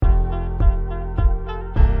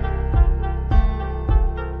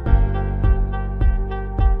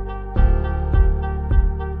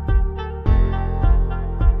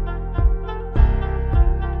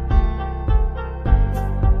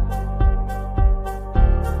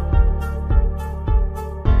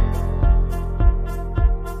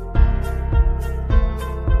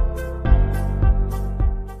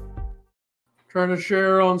Trying to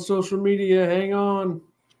share on social media. Hang on.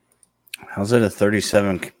 How's it a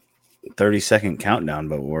 30-second countdown,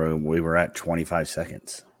 but we were at 25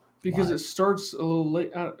 seconds? Because Why? it starts a little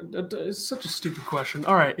late. It's such a stupid question.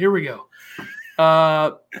 All right, here we go.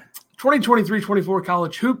 2023-24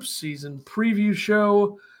 college hoops season preview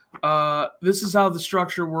show. This is how the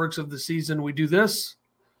structure works of the season. We do this.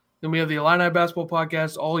 Then we have the Illini Basketball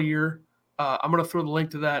Podcast all year. I'm going to throw the link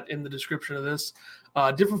to that in the description of this.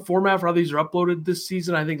 Different format for how these are uploaded this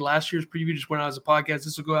season. I think last year's preview just went out as a podcast.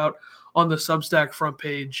 This will go out on the Substack front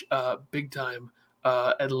page big time.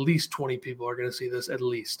 At least 20 people are going to see this, at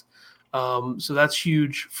least. So that's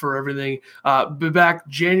huge for everything. Be back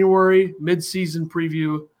January, mid-season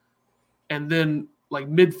preview, and then like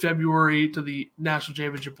mid-February to the national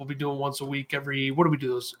championship. We'll be doing once a week what do we do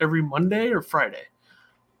those? Every Monday or Friday?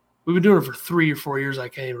 We've been doing it for 3 or 4 years. I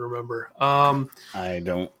can't even remember. I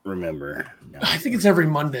don't remember. No. I think it's every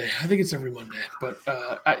Monday. But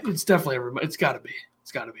it's definitely every Monday. It's got to be.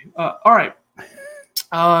 All right.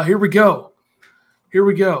 Here we go.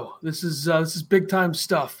 This is big time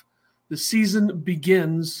stuff. The season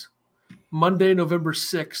begins Monday, November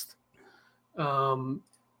 6th. And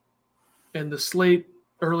the slate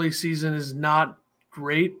early season is not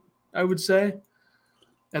great, I would say.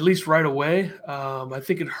 At least right away. I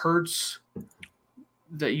think it hurts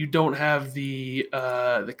that you don't have the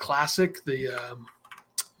classic, the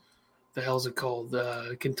hell's it called?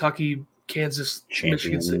 Kentucky, Kansas,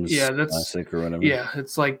 Champions Michigan. Yeah, that's classic or whatever. Yeah,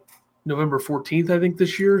 it's like November 14th, I think,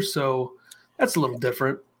 this year. So that's a little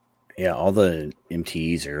different. Yeah, all the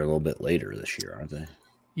MTEs are a little bit later this year, aren't they?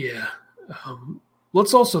 Yeah.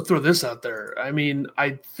 Let's also throw this out there. I mean,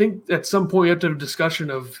 I think at some point you have to have a discussion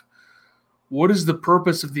of what is the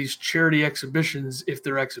purpose of these charity exhibitions if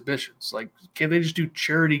they're exhibitions? Like, can they just do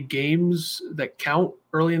charity games that count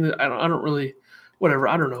early in the? I don't really, whatever.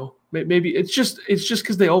 I don't know. Maybe it's just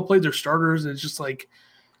because they all played their starters, and it's just like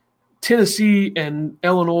Tennessee and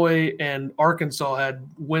Illinois and Arkansas had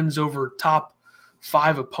wins over top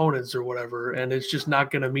 5 opponents or whatever, and it's just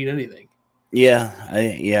not going to mean anything. Yeah,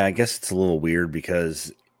 I guess it's a little weird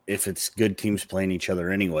because if it's good teams playing each other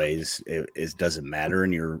anyways, it doesn't matter,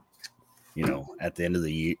 and you're, at the end of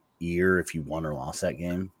the year if you won or lost that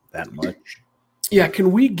game that much. Yeah, can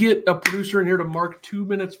we get a producer in here to mark 2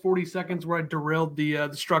 minutes 40 seconds where I derailed the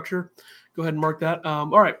structure? Go ahead and mark that. All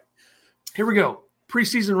right, here we go.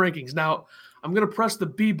 Preseason rankings. Now I'm going to press the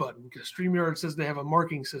B button because StreamYard says they have a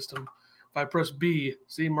marking system. If I press B,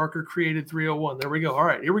 see marker created 301. There we go. All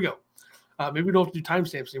right, here we go. Maybe we don't have to do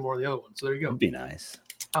timestamps anymore on the other one. So there you go. That'd be nice.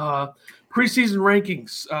 Preseason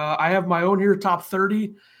rankings. I have my own here, top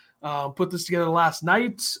 30. Put this together last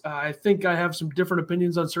night. I think I have some different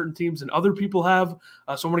opinions on certain teams than other people have.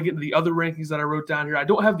 So I'm going to get into the other rankings that I wrote down here. I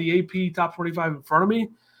don't have the AP top 25 in front of me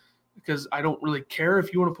because I don't really care.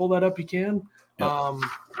 If you want to pull that up, you can. Yep.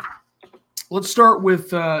 Let's start with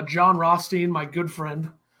John Rothstein, my good friend,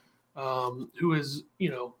 who is,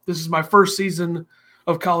 this is my first season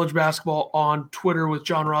of college basketball on Twitter with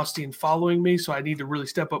John Rothstein following me. So I need to really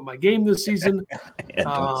step up my game this season.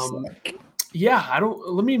 Yeah,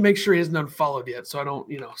 let me make sure he hasn't unfollowed yet. So I don't,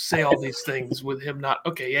 say all these things with him not.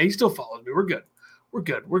 Okay. Yeah, he still followed me. We're good.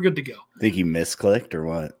 We're good to go. Think he misclicked or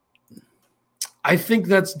what? I think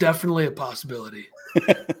that's definitely a possibility.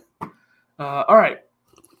 All right.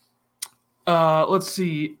 Let's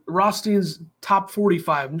see. Rothstein's top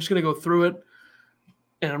 45. I'm just going to go through it,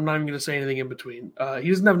 and I'm not even going to say anything in between. He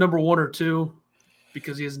doesn't have number 1 or 2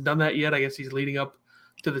 because he hasn't done that yet. I guess he's leading up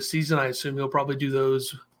to the season. I assume he'll probably do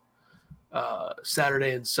those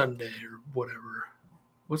Saturday and Sunday or whatever.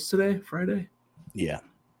 What's today? Friday? Yeah.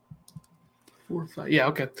 4 or 5. Yeah,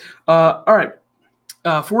 okay. All right.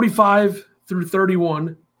 45 through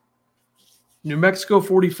 31. New Mexico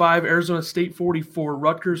 45, Arizona State 44,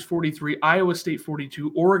 Rutgers 43, Iowa State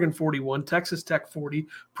 42, Oregon 41, Texas Tech 40,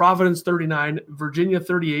 Providence 39, Virginia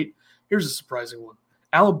 38. Here's a surprising one.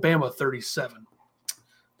 Alabama 37.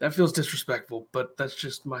 That feels disrespectful, but that's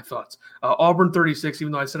just my thoughts. Auburn 36,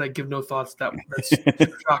 even though I said I'd give no thoughts, that's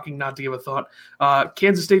shocking not to give a thought.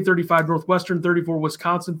 Kansas State 35, Northwestern 34,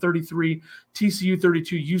 Wisconsin 33, TCU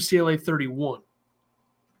 32, UCLA 31.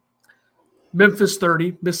 Memphis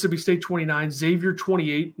 30, Mississippi State 29, Xavier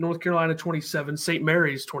 28, North Carolina 27, St.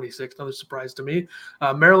 Mary's 26, another surprise to me.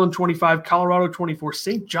 Maryland 25, Colorado 24,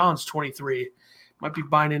 St. John's 23. Might be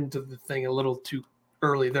buying into the thing a little too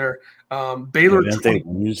early there. Baylor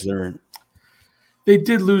 20. They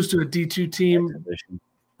did lose to a D2 team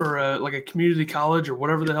or like a community college or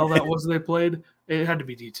whatever the hell that was they played. It had to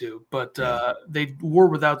be D2, but they were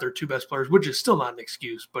without their 2 best players, which is still not an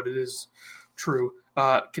excuse, but it is true.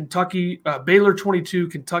 Kentucky, Baylor 22,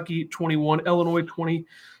 Kentucky 21, Illinois 20,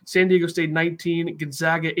 San Diego State 19,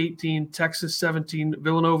 Gonzaga 18, Texas 17,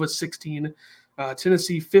 Villanova 16,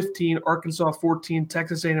 Tennessee 15, Arkansas 14,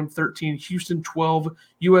 Texas A&M 13, Houston 12,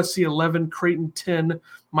 USC 11, Creighton 10,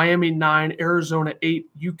 Miami 9, Arizona 8,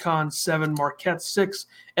 UConn 7, Marquette 6,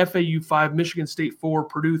 FAU 5, Michigan State 4,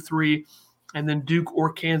 Purdue 3, and then Duke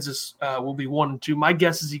or Kansas will be 1 and 2. My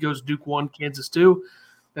guess is he goes Duke 1, Kansas 2.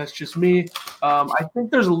 That's just me. I think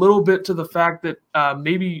there's a little bit to the fact that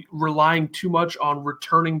maybe relying too much on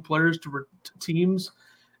returning players to teams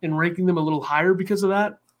and ranking them a little higher because of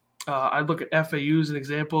that. I look at FAU as an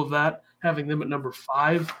example of that, having them at number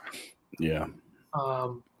 5. Yeah.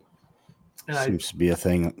 And Seems to be a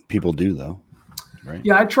thing people do, though, right?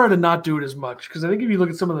 Yeah, I try to not do it as much because I think if you look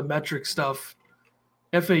at some of the metric stuff,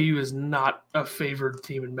 FAU is not a favored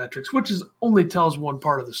team in metrics, which is only tells one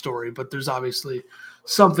part of the story, but there's obviously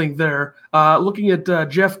something there. Looking at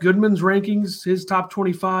Jeff Goodman's rankings, his top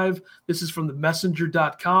 25. This is from the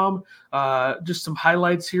messenger.com. Just some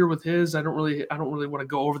highlights here with his. I don't really want to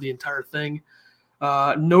go over the entire thing.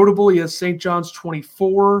 Notable, he has St. John's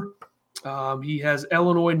 24. He has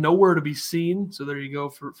Illinois nowhere to be seen. So there you go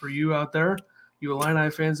for you out there, you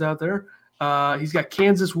Illini fans out there. He's got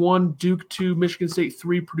Kansas 1, Duke 2, Michigan State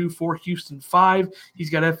 3, Purdue 4, Houston 5. He's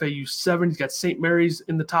got FAU 7. He's got St. Mary's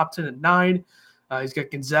in the top 10 at 9. He's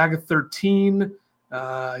got Gonzaga 13.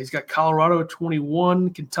 He's got Colorado 21,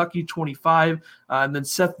 Kentucky 25. And then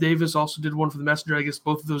Seth Davis also did one for the Messenger. I guess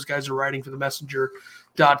both of those guys are writing for the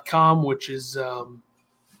messenger.com, which is a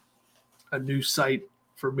new site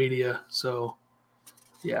for media. So,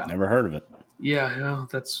 yeah. Never heard of it. Yeah,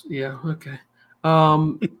 okay.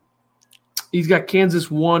 He's got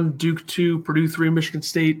Kansas 1, Duke 2, Purdue 3, Michigan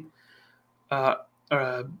State 4,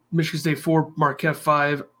 Marquette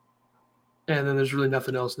 5. And then there's really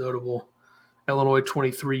nothing else notable. Illinois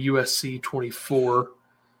 23, USC 24.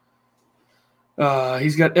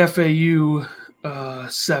 He's got FAU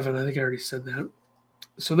 7. I think I already said that.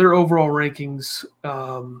 So their overall rankings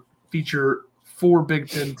feature 4 Big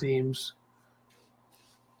Ten teams.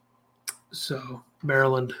 So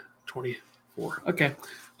Maryland 24. Okay.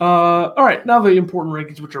 All right. Now the important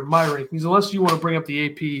rankings, which are my rankings, unless you want to bring up the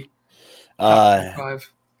AP.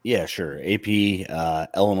 5. Yeah, sure. AP,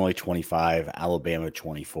 Illinois 25, Alabama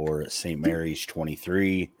 24, St. Mary's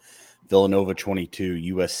 23, Villanova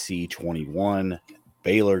 22, USC 21,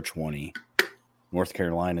 Baylor 20, North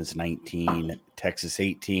Carolina's 19, Texas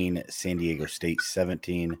 18, San Diego State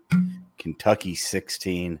 17, Kentucky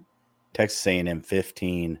 16, Texas A&M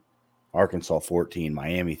 15, Arkansas 14,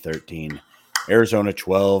 Miami 13, Arizona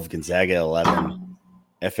 12, Gonzaga 11,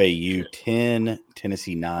 FAU 10,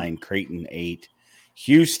 Tennessee 9, Creighton 8,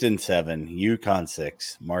 Houston 7, UConn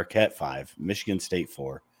 6, Marquette 5, Michigan State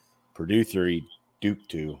 4, Purdue 3, Duke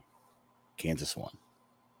 2, Kansas 1.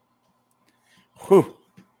 Whew.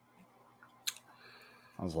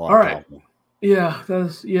 That was a lot. All right. Yeah,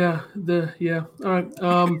 that's All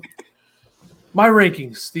right. My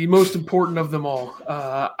rankings, the most important of them all.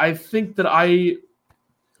 I think that I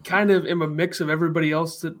kind of am a mix of everybody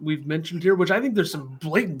else that we've mentioned here, which I think there's some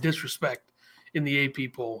blatant disrespect in the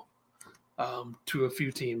AP poll. To a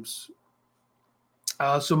few teams.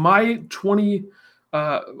 So my 20,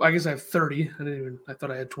 I guess I have 30. I thought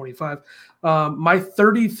I had 25. My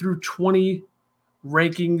 30 through 20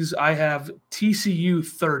 rankings, I have TCU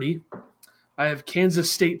 30. I have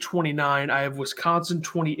Kansas State 29. I have Wisconsin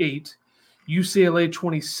 28. UCLA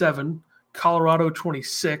 27. Colorado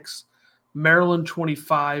 26. Maryland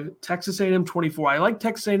 25, Texas A&M 24. I like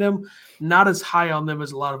Texas A&M, not as high on them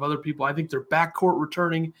as a lot of other people. I think their backcourt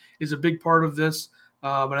returning is a big part of this,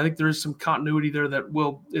 but I think there is some continuity there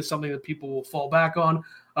that is something that people will fall back on.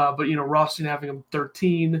 But Rothstein having them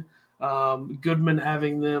 13, Goodman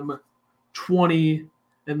having them 20,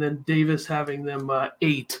 and then Davis having them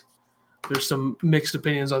 8. There's some mixed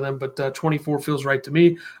opinions on them, but 24 feels right to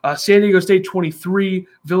me. San Diego State 23,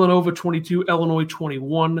 Villanova 22, Illinois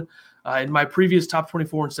 21. In my previous top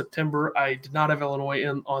 24 in September, I did not have Illinois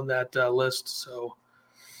on that list. So,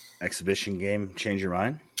 exhibition game, change your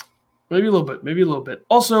mind? Maybe a little bit.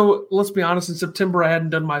 Also, let's be honest, in September, I hadn't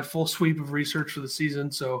done my full sweep of research for the season,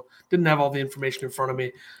 so didn't have all the information in front of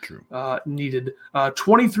me. True. Needed.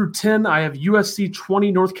 20 through 10, I have USC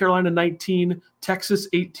 20, North Carolina 19, Texas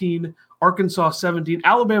 18, Arkansas 17,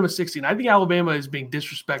 Alabama 16. I think Alabama is being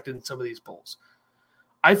disrespected in some of these polls.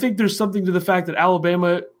 I think there's something to the fact that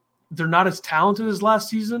Alabama – they're not as talented as last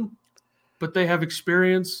season, but they have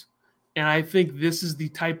experience. And I think this is the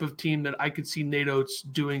type of team that I could see Nate Oates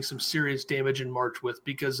doing some serious damage in March with,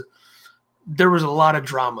 because there was a lot of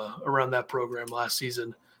drama around that program last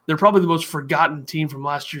season. they're probably the most forgotten team from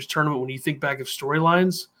last year's tournament when you think back of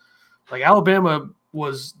storylines. Like Alabama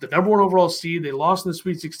was the number 1 overall seed. They lost in the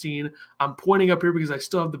Sweet 16. I'm pointing up here because I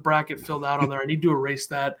still have the bracket filled out on there. I need to erase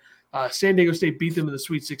that. San Diego State beat them in the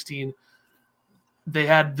Sweet 16. They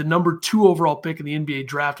had the number 2 overall pick in the NBA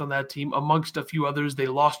draft on that team, amongst a few others. They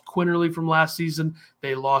lost Quinterly from last season.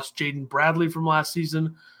 They lost Jaden Bradley from last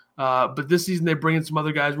season. But this season they bring in some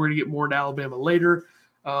other guys. We're going to get more into Alabama later.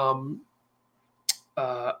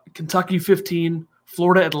 Kentucky 15,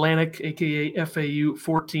 Florida Atlantic, a.k.a. FAU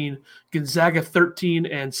 14, Gonzaga 13,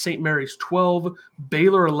 and St. Mary's 12,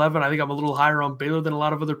 Baylor 11. I think I'm a little higher on Baylor than a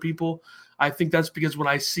lot of other people. I think that's because when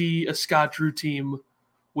I see a Scott Drew team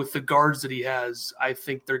with the guards that he has, I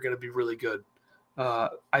think they're going to be really good.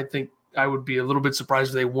 I think I would be a little bit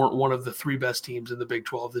surprised if they weren't one of the 3 best teams in the Big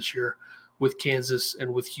 12 this year with Kansas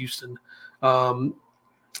and with Houston. I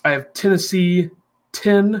have Tennessee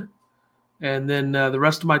 10, and then the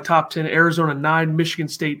rest of my top 10, Arizona 9, Michigan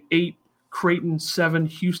State 8, Creighton 7,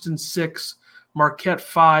 Houston 6, Marquette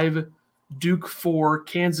 5, Duke 4,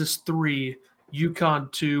 Kansas 3, UConn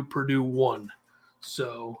 2, Purdue 1.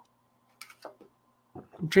 So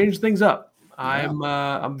I'm changing things up. Yeah.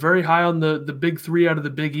 I'm very high on the big 3 out of the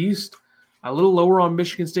Big East. A little lower on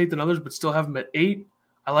Michigan State than others, but still have them at 8.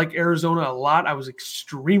 I like Arizona a lot. I was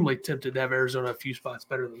extremely tempted to have Arizona a few spots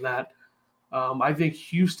better than that. I think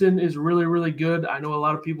Houston is really, really good. I know a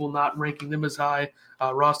lot of people not ranking them as high.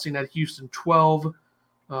 Rothstein had Houston 12.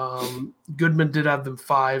 Goodman did have them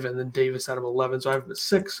 5, and then Davis had them 11. So I have them at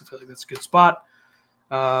 6. I feel like that's a good spot.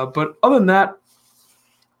 But other than that,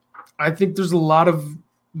 I think there's a lot of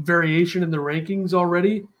variation in the rankings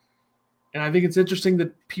already. And I think it's interesting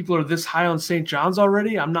that people are this high on St. John's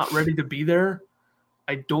already. I'm not ready to be there.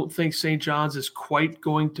 I don't think St. John's is quite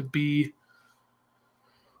going to be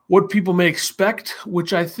what people may expect,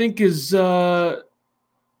 which I think is a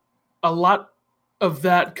lot of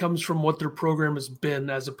that comes from what their program has been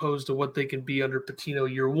as opposed to what they can be under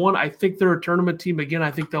Pitino year 1. I think they're a tournament team. Again,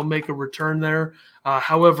 I think they'll make a return there.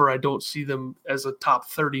 However, I don't see them as a top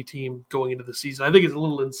 30 team going into the season. I think it's a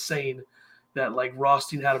little insane that like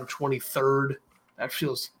Rothstein had them 23rd. That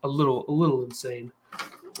feels a little insane.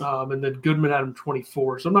 And then Goodman had them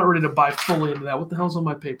 24. So I'm not ready to buy fully into that. What the hell's on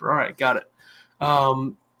my paper? All right, got it.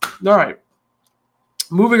 All right.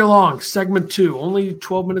 Moving along, segment 2, only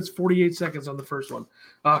 12 minutes, 48 seconds on the first one.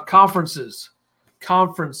 Conferences.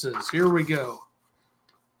 Here we go.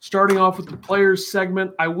 Starting off with the players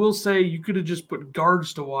segment, I will say you could have just put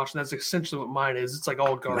guards to watch, and that's essentially what mine is. It's like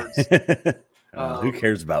all guards. Who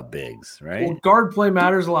cares about bigs, right? Well, guard play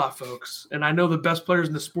matters a lot, folks. And I know the best players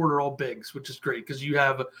in the sport are all bigs, which is great because you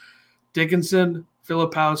have Dickinson,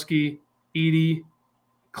 Filipowski, Edey,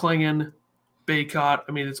 Klingon, Baycott.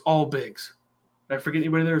 I mean, it's all bigs. Did I forget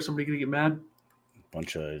anybody there? Is somebody going to get mad?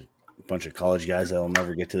 Bunch of college guys that will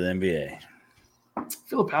never get to the NBA.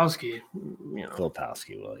 Filipowski,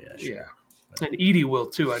 Filipowski will, yeah, sure. Yeah. And Edey will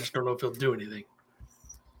too. I just don't know if he'll do anything.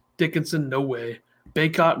 Dickinson, no way.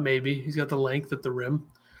 Baycott, maybe. He's got the length at the rim.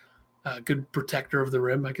 Good protector of the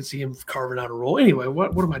rim. I can see him carving out a roll. Anyway,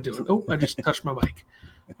 what am I doing? Oh, I just touched my mic.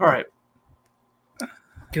 All right.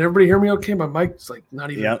 Can everybody hear me okay? My mic's like not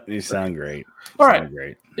even. Yep, you sound great. All right.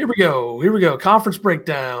 Great. Here we go. Conference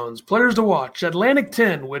breakdowns. Players to watch. Atlantic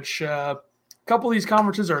 10, which a couple of these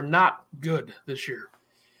conferences are not good this year.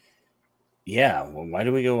 Yeah. Well, why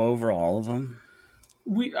do we go over all of them?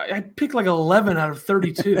 I picked like 11 out of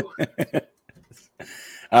 32.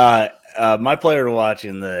 My player to watch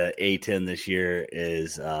in the A10 this year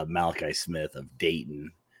is Malachi Smith of Dayton.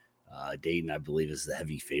 Dayton, I believe, is the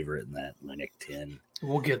heavy favorite in that Atlantic 10.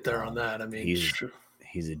 We'll get there on that. I mean,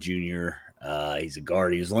 he's a junior. He's a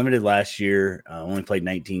guard. He was limited last year. Only played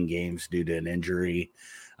 19 games due to an injury.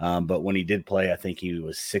 But when he did play, I think he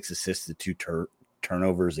was 6 assists to 2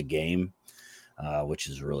 turnovers a game, which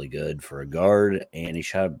is really good for a guard. And he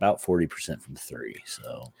shot about 40% from 3.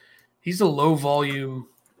 So he's a low volume,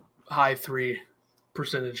 high 3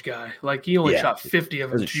 percentage guy. Like he only shot 50 of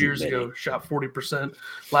them 2 years ago, shot 40%.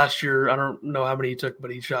 Last year, I don't know how many he took, but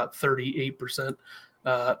he shot 38%.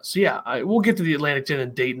 We'll get to the Atlantic 10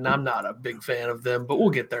 and Dayton. I'm not a big fan of them, but we'll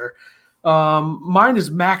get there. Mine is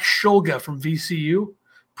Max Shulga from VCU,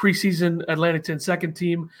 preseason Atlantic 10 second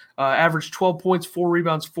team, averaged 12 points, 4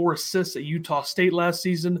 rebounds, 4 assists at Utah State last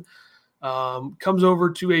season. Comes over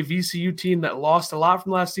to a VCU team that lost a lot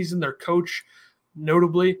from last season. Their coach,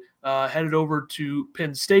 notably, headed over to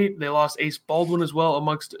Penn State. They lost Ace Baldwin as well,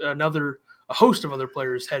 amongst a host of other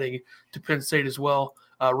players heading to Penn State as well.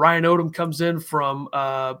 Ryan Odom comes in from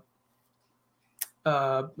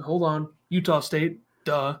Utah State.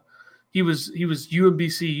 He was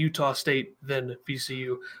UMBC, Utah State, then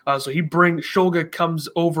VCU. So Shulga comes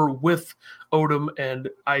over with Odom, and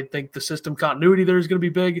I think the system continuity there is going to be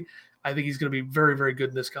big. I think he's going to be very, very good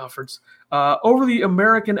in this conference. Over the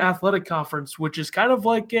American Athletic Conference, which is kind of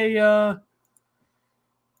like a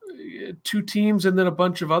 2 teams and then a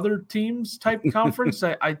bunch of other teams type conference.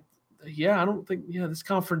 This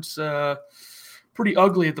conference pretty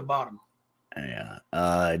ugly at the bottom.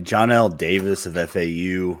 Yeah. John L. Davis of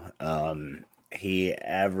FAU. He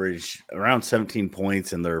averaged around 17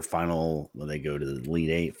 points in their final when they go to the Elite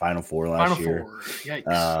Eight, Final Four last year.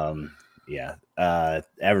 Yikes.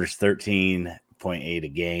 Averaged 13.8 a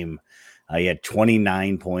game. He had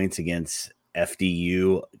 29 points against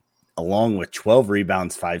FDU, along with 12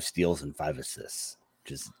 rebounds, 5 steals, and 5 assists.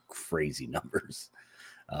 Just crazy numbers.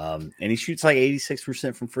 And he shoots like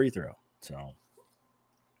 86% from free throw. So,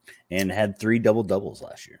 and had 3 double-doubles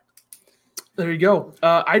last year. There you go.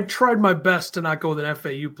 I tried my best to not go with an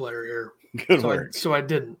FAU player here. Good work. So I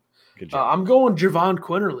didn't. Good job. I'm going Javon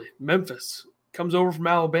Quinterly, Memphis. Comes over from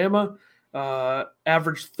Alabama.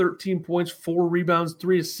 Averaged 13 points, 4 rebounds,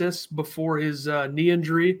 3 assists before his knee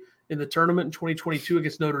injury in the tournament in 2022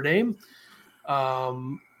 against Notre Dame.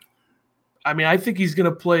 I think he's going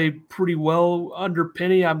to play pretty well under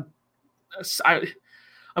Penny. I'm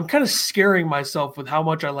kind of scaring myself with how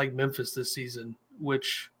much I like Memphis this season,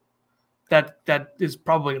 which that is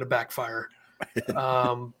probably going to backfire.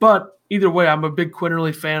 But either way, I'm a big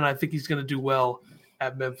Quinterly fan. I think he's going to do well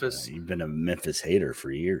at Memphis. You've been a Memphis hater for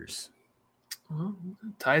years. Well,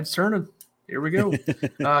 tide's turning. Here we go.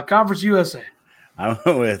 Conference USA. I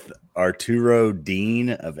went with Arturo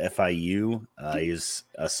Dean of FIU. He's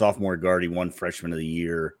a sophomore guard. He won Freshman of the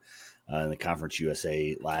Year in the Conference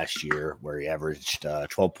USA last year, where he averaged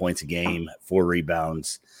 12 points a game, 4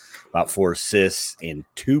 rebounds, about 4 assists, and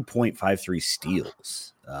 2.53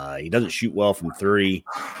 steals. He doesn't shoot well from 3,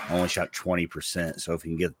 only shot 20%. So if he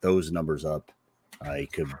can get those numbers up, he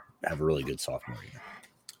could have a really good sophomore year.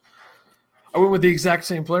 I went with the exact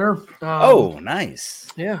same player.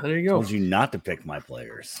 Nice. Yeah, there you go. Told you not to pick my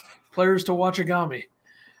players. Players to watch agami.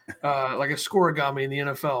 Like a scoregami in the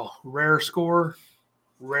NFL. Rare score,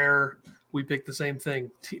 rare. We pick the same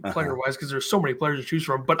thing player-wise because there's so many players to choose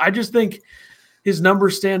from. But I just think his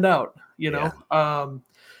numbers stand out, you know. Yeah.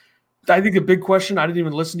 I think a big question, I didn't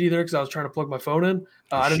even listen to you there because I was trying to plug my phone in.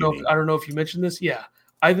 I don't know if you mentioned this. Yeah.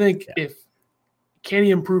 I think if can he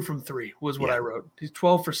improve from 3 was what I wrote. He's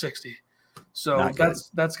 12 for 60. So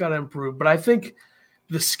that's got to improve. But I think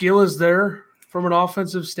the skill is there from an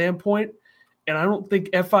offensive standpoint. And I don't think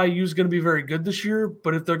FIU is going to be very good this year.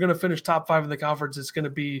 But if they're going to finish top 5 in the conference, it's going to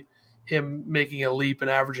be him making a leap and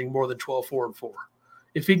averaging more than 12, 4, and 4.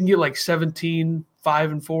 If he can get like 17,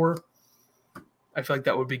 5, and 4, I feel like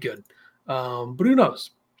that would be good. But who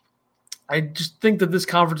knows? I just think that this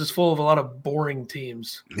conference is full of a lot of boring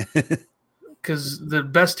teams. Because the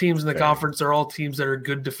best teams in the conference are all teams that are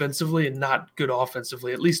good defensively and not good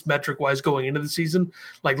offensively, at least metric-wise going into the season.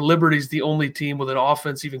 Like Liberty's the only team with an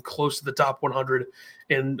offense even close to the top 100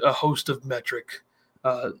 in a host of metric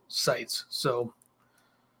sites. So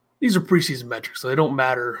these are preseason metrics, so they don't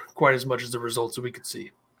matter quite as much as the results that we could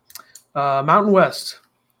see. Mountain West.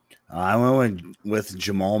 I went with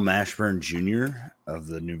Jamal Mashburn Jr. of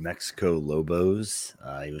the New Mexico Lobos.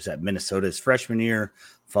 He was at Minnesota his freshman year,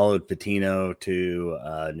 followed Patino to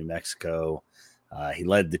New Mexico. He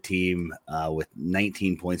led the team with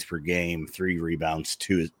 19 points per game, 3 rebounds,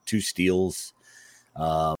 2 steals.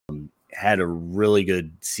 Had a really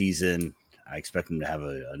good season. I expect him to have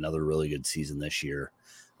another really good season this year.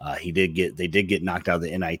 They did get knocked out of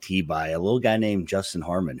the NIT by a little guy named Justin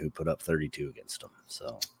Harmon who put up 32 against them.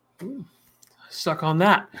 So suck on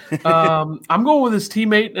that. I'm going with his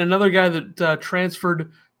teammate, another guy that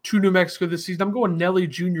transferred to New Mexico this season. I'm going Nelly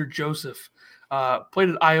Jr. Joseph. Played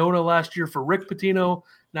at Iona last year for Rick Pitino.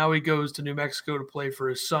 Now he goes to New Mexico to play for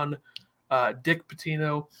his son, Dick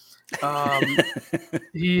Pitino.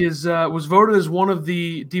 He was voted as one of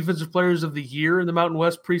the defensive players of the year in the Mountain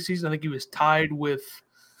West preseason. I think he was tied with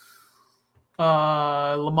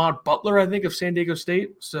Lamont Butler, I think, of San Diego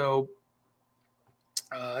State. So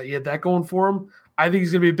he had that going for him. I think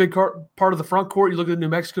he's going to be a big part of the front court. You look at the New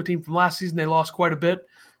Mexico team from last season, they lost quite a bit.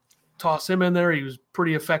 Toss him in there. He was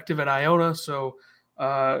pretty effective at Iona. So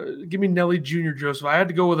give me Nelly Jr. Joseph. I had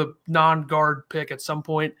to go with a non-guard pick at some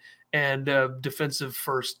point and a defensive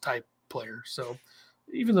first type player. So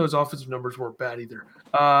even those offensive numbers weren't bad either.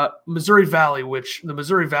 Missouri Valley, which the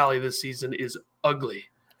Missouri Valley this season is ugly.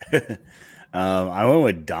 I went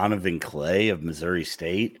with Donovan Clay of Missouri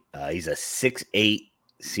State. He's a 6'8"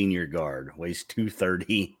 senior guard, weighs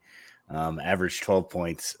 230. Averaged 12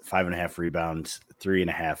 points, 5.5 rebounds,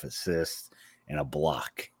 3.5 assists, and a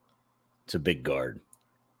block. It's a big guard.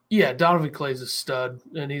 Yeah, Donovan Clay's a stud,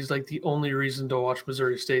 and he's like the only reason to watch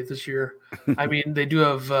Missouri State this year. I mean, they do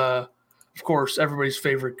have, of course, everybody's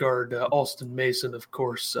favorite guard, Alston Mason, of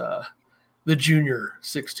course, the junior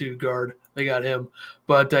 6'2" guard. They got him.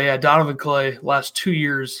 But, yeah, Donovan Clay, last 2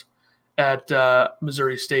 years at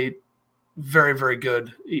Missouri State, very, very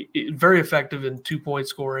good. Very effective in 2-point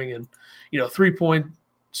scoring and, 3-point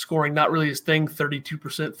scoring, not really his thing,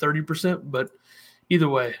 32%, 30%, but either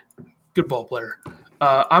way, good ball player.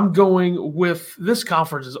 I'm going with – this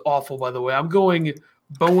conference is awful, by the way. I'm going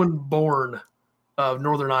Bowen Bourne of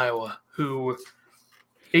Northern Iowa, who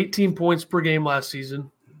 18 points per game last season,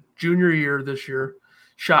 junior year this year,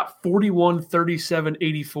 shot 41, 37,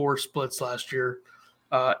 84 splits last year.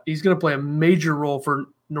 He's going to play a major role for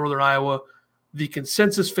Northern Iowa. The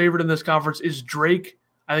consensus favorite in this conference is Drake.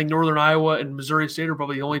 I think Northern Iowa and Missouri State are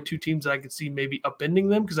probably the only two teams that I could see maybe upending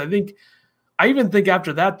them, because I even think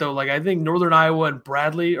after that, though, like I think Northern Iowa and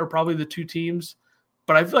Bradley are probably the two teams.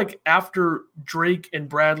 But I feel like after Drake and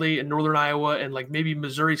Bradley and Northern Iowa and like maybe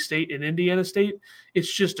Missouri State and Indiana State,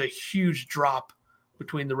 it's just a huge drop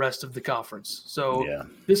between the rest of the conference. So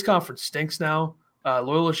This conference stinks now.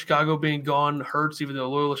 Loyola Chicago being gone hurts, even though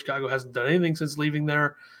Loyola Chicago hasn't done anything since leaving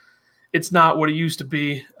there. It's not what it used to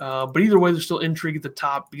be. But either way, there's still intrigue at the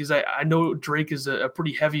top, because I know Drake is a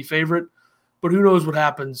pretty heavy favorite. But who knows what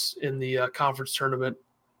happens in the conference tournament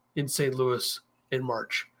in St. Louis in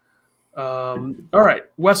March. All right,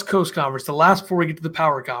 West Coast Conference, the last before we get to the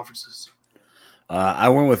power conferences. I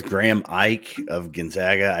went with Graham Ike of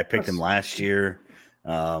Gonzaga. I picked him last year.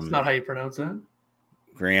 That's not how you pronounce that.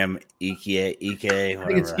 Graham Ike, I think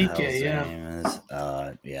it's Ike,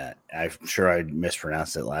 yeah. I'm sure I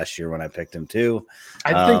mispronounced it last year when I picked him too.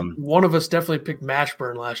 I think one of us definitely picked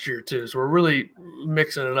Mashburn last year too, so we're really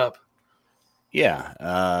mixing it up. Yeah,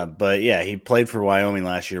 but yeah, he played for Wyoming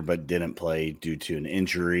last year, but didn't play due to an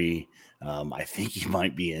injury. I think he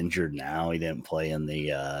might be injured now. He didn't play in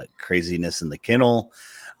the craziness in the kennel.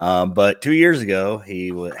 But 2 years ago, he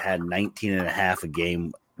had 19.5 a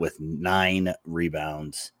game with 9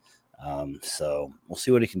 rebounds. So we'll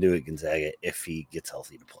see what he can do at Gonzaga if he gets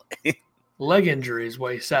healthy to play. Leg injury is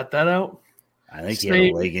why he sat that out. I think he had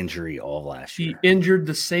a leg injury all last year. He injured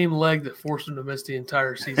the same leg that forced him to miss the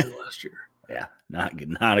entire season last year. Yeah,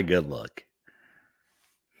 not a good look.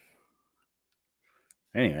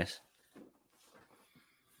 Anyways.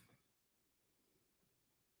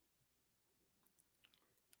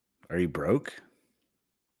 Are you broke?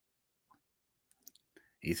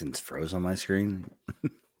 Ethan's froze on my screen.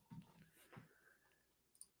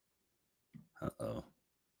 Uh-oh.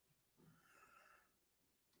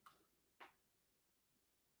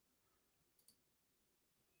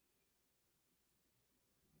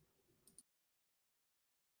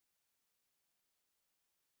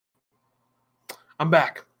 I'm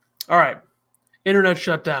back. All right. Internet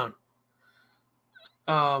shut down.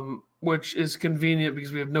 Which is convenient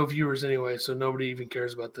because we have no viewers anyway, so nobody even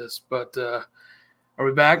cares about this. But are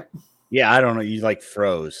we back? Yeah, I don't know. You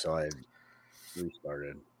froze, so I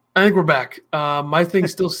restarted. I think we're back. My thing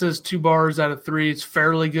still says 2 bars out of 3. It's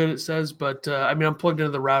fairly good, it says, but I'm plugged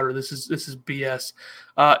into the router. This is BS.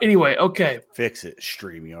 Anyway, okay. Fix it,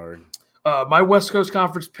 StreamYard. My West Coast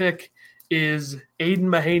Conference pick is Aiden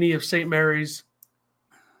Mahaney of St. Mary's.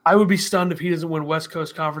 I would be stunned if he doesn't win West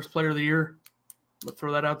Coast Conference Player of the Year. I'm going to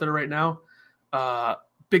throw that out there right now.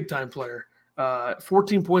 Big time player.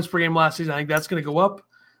 14 points per game last season. I think that's going to go up.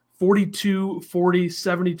 42, 40,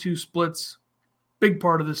 72 splits. Big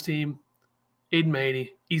part of this team. Aiden Mahaney,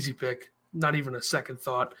 easy pick. Not even a second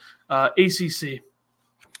thought. ACC.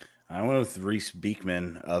 I went with Reese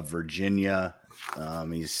Beekman of Virginia.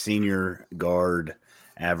 He's senior guard,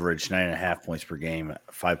 averaged 9.5 points per game,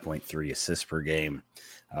 5.3 assists per game.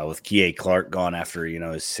 With Kie Clark gone after,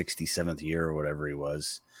 his 67th year or whatever he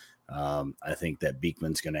was. I think that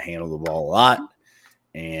Beekman's going to handle the ball a lot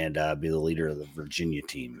and be the leader of the Virginia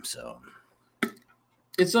team. So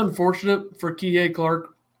it's unfortunate for Kie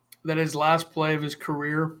Clark that his last play of his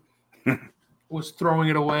career was throwing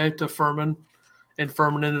it away to Furman, and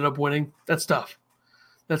Furman ended up winning. That's tough.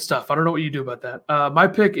 I don't know what you do about that. My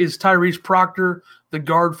pick is Tyrese Proctor, the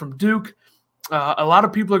guard from Duke. A lot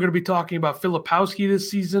of people are going to be talking about Filipowski this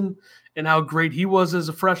season and how great he was as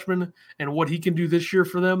a freshman and what he can do this year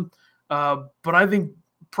for them. But I think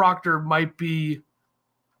Proctor might be,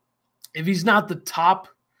 if he's not the top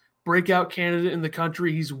breakout candidate in the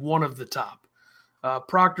country, he's one of the top.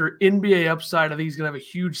 Proctor, NBA upside. I think he's going to have a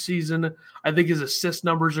huge season. I think his assist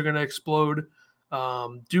numbers are going to explode.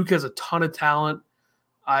 Duke has a ton of talent.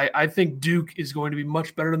 I think Duke is going to be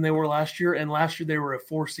much better than they were last year. And last year they were a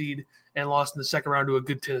 4 seed and lost in the second round to a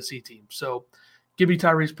good Tennessee team. So give me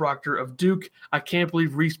Tyrese Proctor of Duke. I can't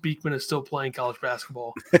believe Reese Beekman is still playing college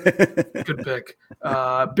basketball. Good pick.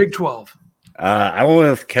 Big 12. I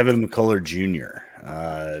went with Kevin McCullough Jr.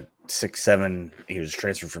 6'7". He was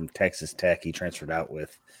transferred from Texas Tech. He transferred out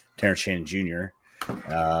with Terrence Shannon Jr.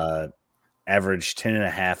 Averaged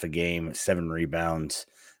 10.5 a game, 7 rebounds.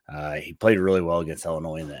 He played really well against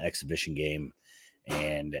Illinois in the exhibition game.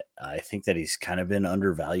 And I think that he's kind of been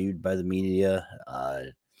undervalued by the media.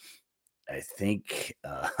 I think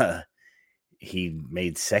he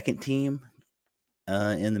made second team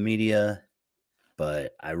in the media,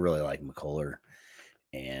 but I really like McCullough,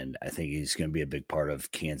 and I think he's going to be a big part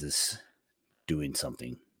of Kansas doing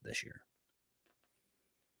something this year.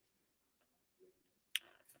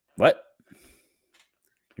 What?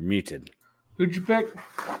 You're muted. Who'd you pick?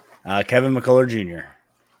 Kevin McCullough Jr.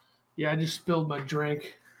 Yeah, I just spilled my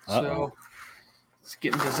drink, Uh-oh. so it's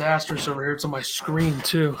getting disastrous over here. It's on my screen,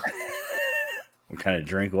 too. What kind of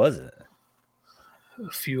drink was it?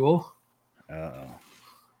 Fuel. Uh-oh.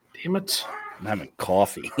 Damn it. I'm having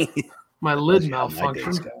coffee. My lid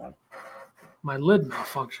malfunctioned. My lid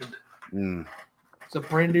malfunctioned. It's a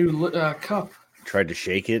brand new cup. Tried to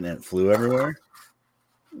shake it and it flew everywhere.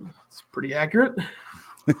 It's pretty accurate.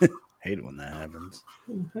 Hate it when that happens.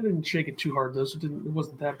 I didn't shake it too hard, though, so it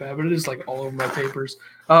wasn't that bad, but it is like all over my papers.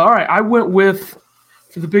 All right, I went with,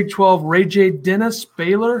 for the Big 12, Ray J. Dennis,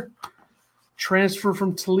 Baylor. Transfer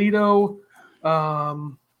from Toledo.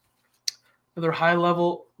 Another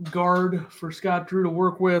high-level guard for Scott Drew to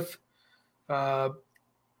work with. Won't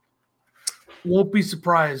be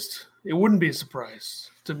surprised. It wouldn't be a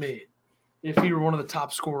surprise to me if he were one of the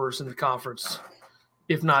top scorers in the conference,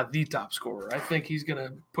 if not the top scorer. I think he's going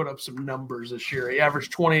to put up some numbers this year. He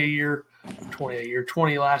averaged 20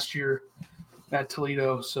 last year at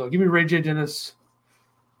Toledo. So give me Ray J. Dennis,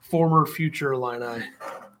 former future Illini.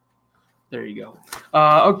 There you go.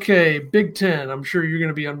 Okay, Big Ten. I'm sure you're going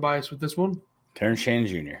to be unbiased with this one. Terrence Shannon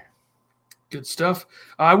Jr. Good stuff.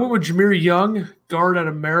 I went with Jameer Young, guard out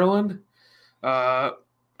of Maryland. I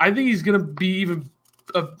think he's going to be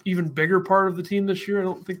even bigger part of the team this year. I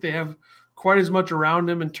don't think they have quite as much around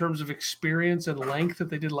him in terms of experience and length that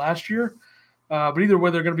they did last year. But either way,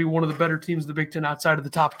 they're going to be one of the better teams in the Big Ten outside of the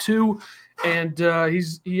top two. And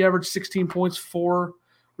he averaged 16 points, 4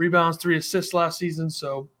 rebounds, 3 assists last season.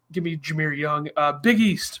 So give me Jameer Young. Big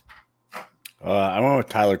East. I went with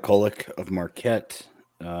Tyler Kolek of Marquette.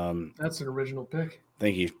 That's an original pick.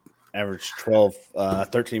 Thank you. Averaged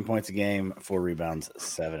 13 points a game, 4 rebounds,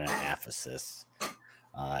 7.5 assists.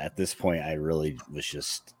 At this point, I really was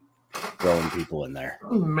just throwing people in there.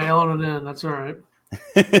 Mailing it in. That's all right.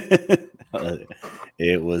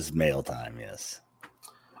 It was mail time, yes.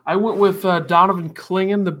 I went with Donovan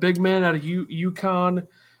Clingan, the big man out of UConn.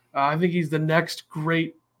 I think he's the next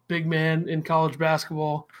great big man in college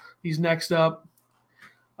basketball. He's next up.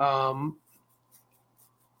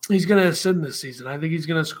 He's going to ascend this season. I think he's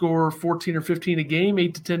going to score 14 or 15 a game,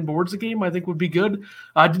 8 to 10 boards a game. I think would be good.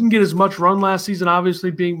 Didn't get as much run last season,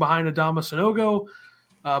 obviously being behind Adama Sanogo,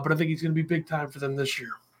 but I think he's going to be big time for them this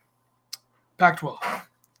year. Pac-12.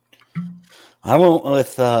 I went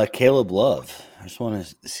with Caleb Love. I just want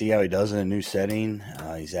to see how he does in a new setting.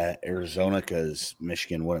 He's at Arizona because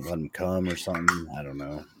Michigan wouldn't let him come or something. I don't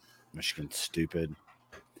know. Michigan's stupid.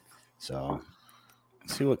 So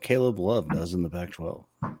let's see what Caleb Love does in the Pac-12.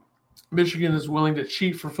 Michigan is willing to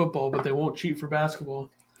cheat for football, but they won't cheat for basketball.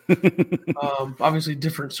 Obviously,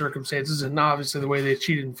 different circumstances, and obviously the way they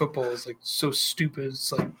cheated in football is like so stupid.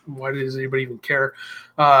 It's like, why does anybody even care?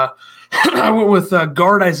 I went with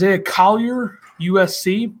guard Isaiah Collier,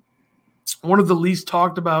 USC. One of the least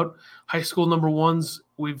talked about high school number ones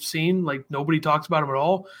we've seen. Like nobody talks about him at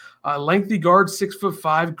all. Lengthy guard,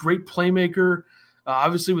 6'5", great playmaker.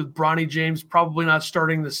 Obviously, with Bronny James probably not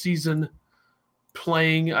starting the season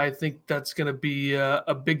playing, I think that's going to be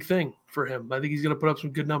a big thing for him. I think he's going to put up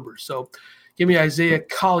some good numbers. So give me Isaiah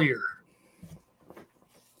Collier,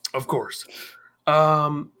 of course.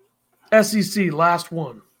 SEC, last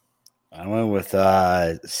one. I went with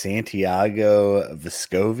Santiago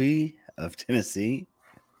Vescovi of Tennessee.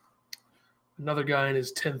 Another guy in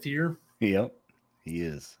his 10th year. Yep, he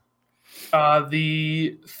is.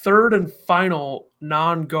 The third and final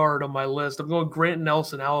non-guard on my list, I'm going Grant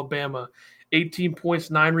Nelson, Alabama. 18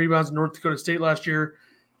 points, 9 rebounds, North Dakota State last year.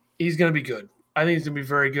 He's going to be good. I think he's going to be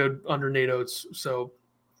very good under Nate Oates. So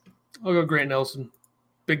I'll go Grant Nelson.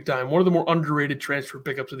 Big time. One of the more underrated transfer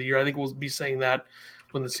pickups of the year. I think we'll be saying that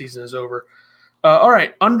when the season is over. All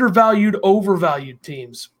right. Undervalued, overvalued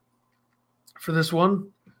teams. For this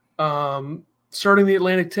one, Starting the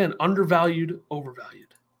Atlantic 10, undervalued, overvalued.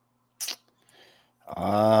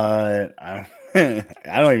 I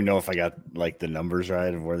don't even know if I got like the numbers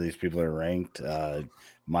right of where these people are ranked.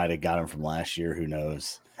 Might have got them from last year. Who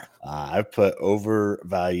knows? I've put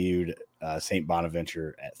overvalued St.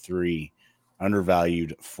 Bonaventure at 3,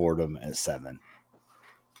 undervalued Fordham at 7.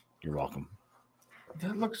 You're welcome.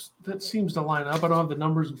 That seems to line up. I don't have the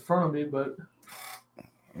numbers in front of me, but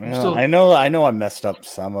well, I know I messed up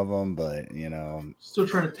some of them, but I'm still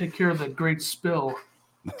trying to take care of the great spill.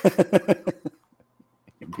 It'd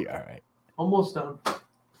be all right. Almost done. All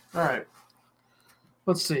right.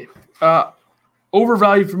 Let's see.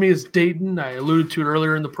 Overvalued for me is Dayton. I alluded to it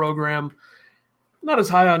earlier in the program. Not as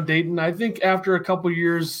high on Dayton. I think after a couple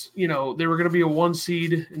years, they were going to be a 1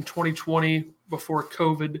 seed in 2020 before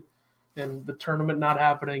COVID and the tournament not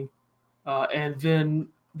happening. And then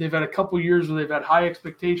they've had a couple years where they've had high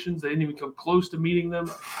expectations. They didn't even come close to meeting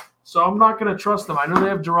them. So I'm not going to trust them. I know they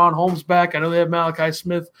have Jaron Holmes back. I know they have Malachi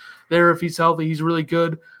Smith there. If he's healthy, he's really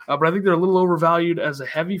good. But I think they're a little overvalued as a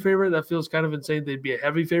heavy favorite. That feels kind of insane. They'd be a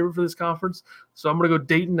heavy favorite for this conference. So I'm going to go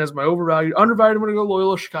Dayton as my overvalued. Undervalued, I'm going to go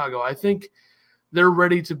Loyola Chicago. I think they're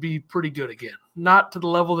ready to be pretty good again. Not to the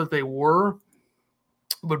level that they were,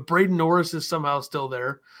 but Braden Norris is somehow still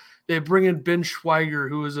there. They bring in Ben Schweiger,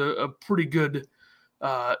 who is a pretty good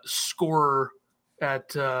scorer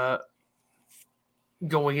at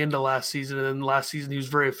going into last season. And then last season, he was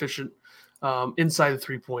very efficient inside the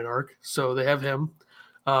three-point arc. So they have him.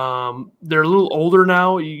 They're a little older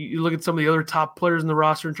now. You look at some of the other top players in the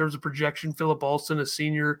roster in terms of projection. Philip Alston, a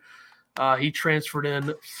senior. He transferred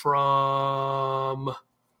in from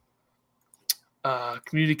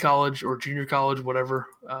community college or junior college, whatever.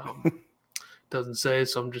 Doesn't say,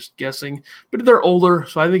 so I'm just guessing. But they're older,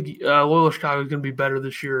 so I think Loyola Chicago is going to be better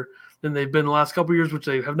this year than they've been the last couple of years, which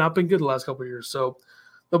they have not been good the last couple of years. So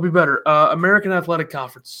they'll be better. American Athletic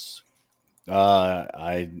Conference.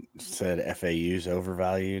 I said FAU's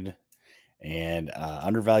overvalued and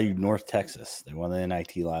undervalued North Texas. They won the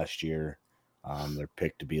NIT last year. They're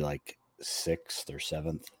picked to be like 6th or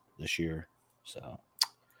 7th this year. So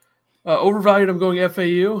overvalued, I'm going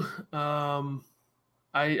FAU.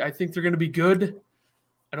 I think they're going to be good.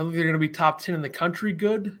 I don't think they're going to be top 10 in the country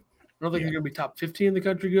good. I don't think they're going to be top 15 in the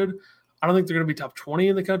country good. I don't think they're going to be top 20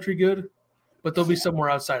 in the country good, but they'll be somewhere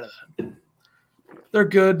outside of that. They're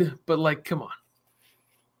good, but come on.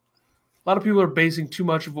 A lot of people are basing too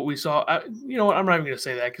much of what we saw. You know what? I'm not even going to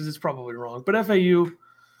say that because it's probably wrong. But FAU,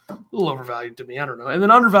 a little overvalued to me. I don't know. And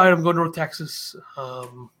then undervalued, I'm going North Texas.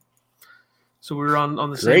 So we were on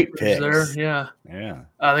the same page there. Yeah. Yeah.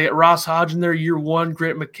 They got Ross Hodge in there year 1.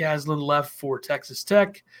 Grant McCaslin left for Texas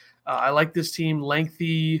Tech. I like this team.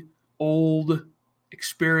 Lengthy, old,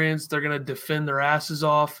 experienced. They're going to defend their asses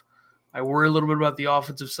off. I worry a little bit about the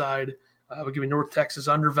offensive side. But give me North Texas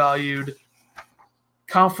undervalued.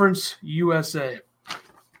 Conference USA.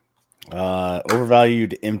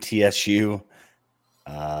 Overvalued MTSU.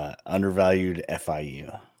 Undervalued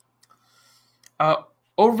FIU.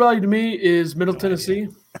 Overvalued to me is Middle Tennessee.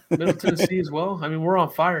 Middle Tennessee as well. I mean, we're on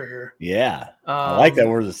fire here. Yeah. I like that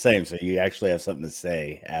we're the same. So you actually have something to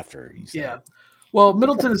say after you say it. Well,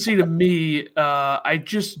 Middle Tennessee to me, I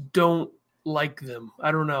just don't like them.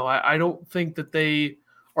 I don't know. I don't think that they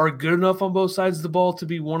are good enough on both sides of the ball to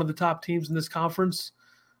be one of the top teams in this conference.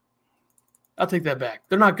 I'll take that back.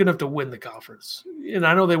 They're not good enough to win the conference. And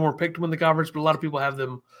I know they weren't picked to win the conference, but a lot of people have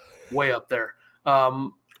them way up there.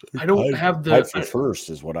 I don't have the for first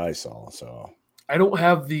is what I saw. So I don't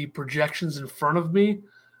have the projections in front of me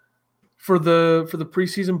for the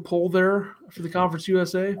preseason poll there for the Conference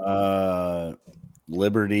USA.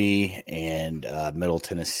 Liberty and Middle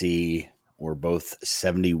Tennessee were both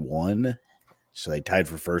 71, so they tied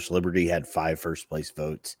for first. Liberty had 5 first place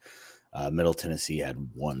votes. Middle Tennessee had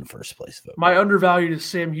 1 first place vote. My undervalued is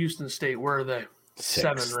Sam Houston State. Where are they?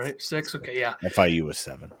 6. 7, right? 6. Okay, yeah. FIU was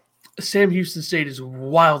 7. Sam Houston State is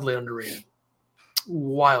wildly underrated.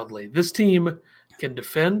 Wildly. This team can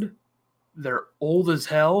defend. They're old as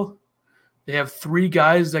hell. They have 3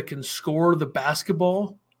 guys that can score the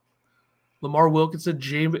basketball. Lamar Wilkinson,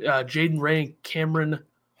 Jaden Ray, and Cameron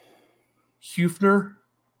Hufner.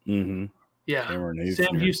 Mm-hmm. Yeah.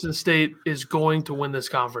 Sam Houston State is going to win this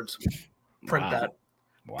conference. Print that.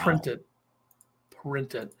 Wow. Print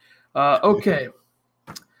it. Okay.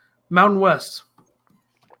 Mountain West.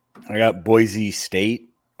 I got Boise State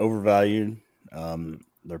overvalued.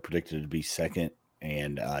 They're predicted to be 2nd,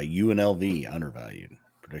 and UNLV undervalued,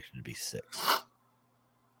 predicted to be 6th.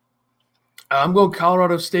 I'm going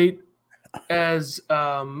Colorado State as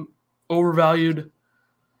overvalued.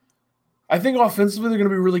 I think offensively they're going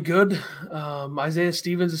to be really good. Isaiah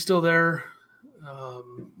Stevens is still there.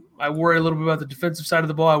 I worry a little bit about the defensive side of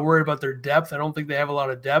the ball. I worry about their depth. I don't think they have a lot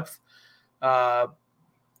of depth. That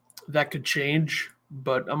could change,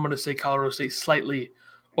 but I'm going to say Colorado State slightly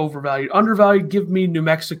overvalued. Undervalued, give me New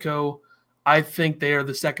Mexico. I think they are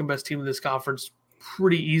the second best team in this conference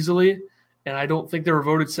pretty easily, and I don't think they were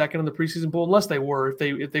voted second in the preseason poll unless they were.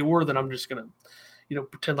 If they were, then I'm just going to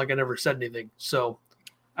pretend like I never said anything. So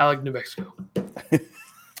I like New Mexico.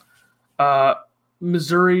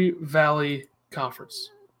 Missouri Valley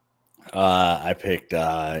Conference. I picked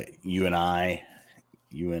UNI.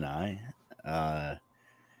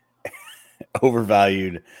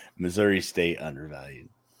 Overvalued. Missouri State undervalued.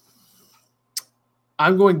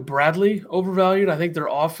 I'm going Bradley overvalued. I think their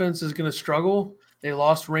offense is going to struggle. They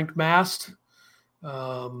lost Rink Mast.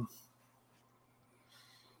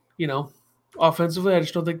 Offensively, I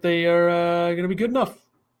just don't think they are going to be good enough.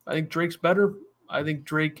 I think Drake's better. I think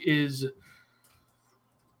Drake is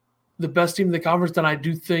the best team in the conference. Then I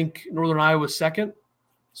do think Northern Iowa is second.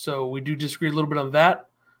 So we do disagree a little bit on that.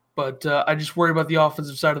 But I just worry about the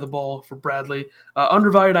offensive side of the ball for Bradley.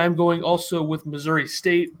 Undervalued, I'm going also with Missouri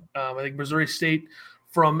State. I think Missouri State,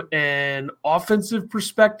 from an offensive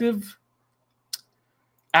perspective,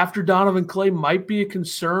 after Donovan Clay might be a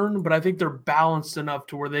concern, but I think they're balanced enough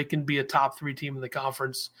to where they can be a top 3 team in the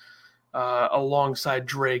conference alongside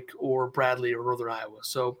Drake or Bradley or Northern Iowa.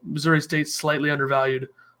 So Missouri State slightly undervalued.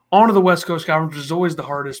 On to the West Coast Conference, which is always the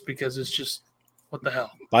hardest because it's just, what the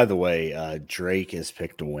hell? By the way, Drake is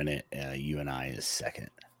picked to win it. UNI is second.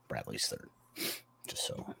 Bradley's third. Just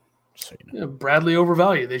so you know. Yeah, Bradley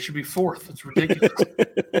overvalued. They should be fourth. It's ridiculous.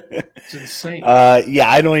 It's insane. Yeah,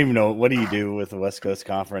 I don't even know. What do you do with the West Coast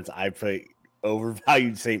Conference? I put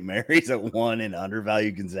overvalued St. Mary's at 1 and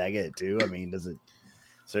undervalued Gonzaga at 2. I mean, is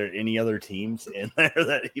there any other teams in there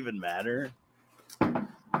that even matter?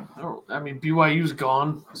 BYU's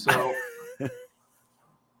gone, so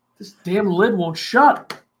this damn lid won't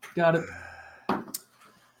shut. Got it.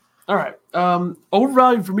 All right.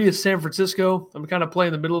 Overvalued for me is San Francisco. I'm kind of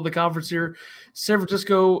playing the middle of the conference here. San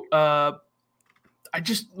Francisco, can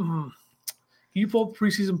you pull up the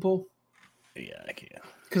preseason poll? Yeah, I can.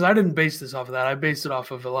 Because I didn't base this off of that. I based it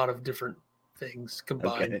off of a lot of different things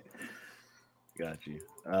combined. Okay. Got you.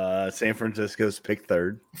 San Francisco's picked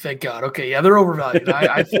third. Thank God. Okay, yeah, they're overvalued.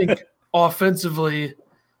 I think offensively,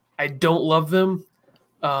 I don't love them.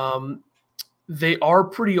 They are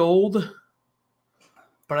pretty old,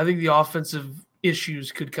 but I think the offensive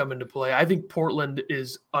issues could come into play. I think Portland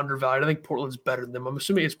is undervalued. I think Portland's better than them. I'm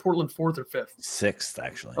assuming it's Portland 4th or 5th? 6th,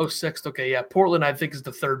 actually. Oh, 6th. Okay, yeah. Portland, I think, is the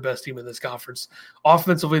 3rd best team in this conference.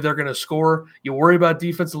 Offensively, they're going to score. You worry about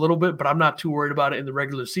defense a little bit, but I'm not too worried about it in the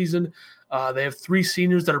regular season. They have 3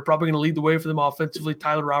 seniors that are probably going to lead the way for them offensively: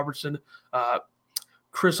 Tyler Robertson,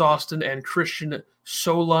 Chris Austin, and Christian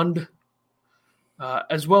Solund.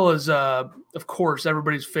 As well as, of course,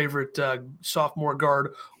 everybody's favorite sophomore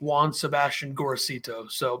guard, Juan Sebastian Gorosito.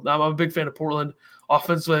 So I'm a big fan of Portland.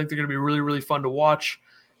 Offensively, I think they're going to be really, really fun to watch.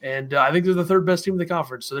 And I think they're the 3rd best team in the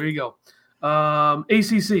conference. So there you go.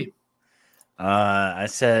 ACC. I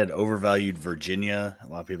said overvalued Virginia. A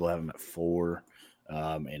lot of people have them at 4.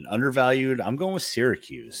 And undervalued, I'm going with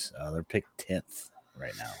Syracuse. They're picked 10th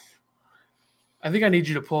right now. I think I need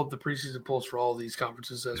you to pull up the preseason polls for all of these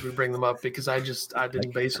conferences as we bring them up, because I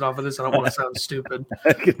didn't base it off of this. I don't want to sound stupid.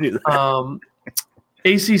 I can do that.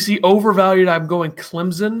 ACC overvalued. I'm going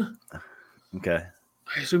Clemson. Okay.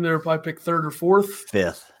 I assume they were probably picked 3rd or 4th.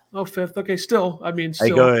 5th. Oh, 5th. Okay, still. I I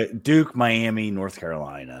go Duke, Miami, North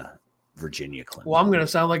Carolina, Virginia, Clemson. Well, I'm going to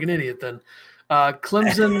sound like an idiot then.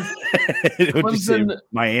 Clemson. Clemson,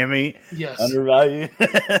 Miami. Yes. Undervalued.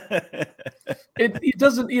 It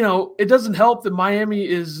doesn't, it doesn't help that Miami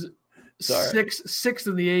is sixth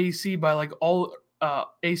in the AAC by like all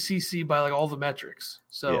ACC by like all the metrics.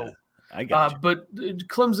 So yeah, I got you. But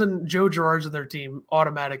Clemson, Joe Girard's in their team,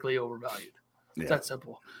 automatically overvalued. It's that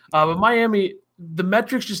simple. But Miami, the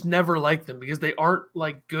metrics just never like them because they aren't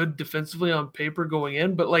like good defensively on paper going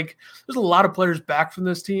in. But like, there's a lot of players back from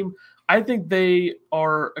this team. I think they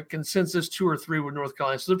are a consensus 2 or 3 with North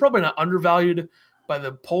Carolina. So they're probably not undervalued by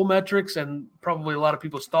the poll metrics and probably a lot of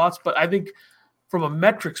people's thoughts. But I think from a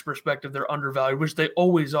metrics perspective, they're undervalued, which they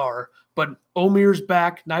always are. But Omir's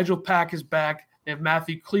back. Nigel Pack is back. They have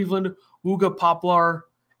Matthew Cleveland, Uga Poplar,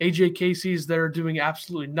 AJ Casey is there doing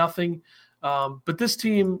absolutely nothing. But this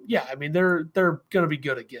team, they're going to be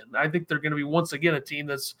good again. I think they're going to be once again a team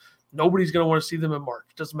that's nobody's going to want to see them in March.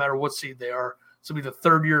 It doesn't matter what seed they are. This will be the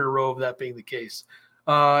 3rd year in a row of that being the case.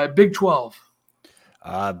 Big 12.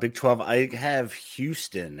 Big 12, I have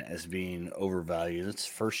Houston as being overvalued. It's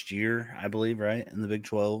first year, I believe, right, in the Big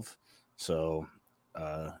 12. So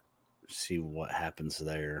see what happens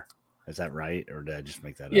there. Is that right, or did I just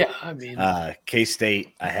make that up? Yeah, I mean,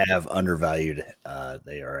 K-State, I have undervalued.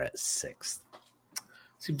 They are at 6th.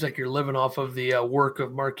 seems like you're living off of the work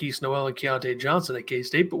of Marquise Noel and Keontae Johnson at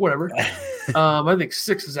K-State, but whatever. I think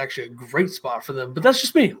 6 is actually a great spot for them, but that's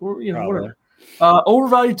just me. Whatever.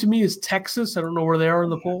 Overvalued to me is Texas. I don't know where they are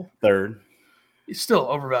in the poll. 3rd. It's still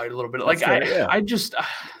overvalued a little bit. That's like fair, I just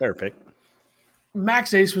fair pick.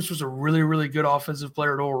 Max Asmus was a really, really good offensive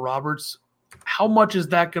player at Oral Roberts. How much is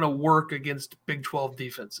that going to work against Big 12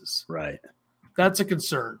 defenses? Right. That's a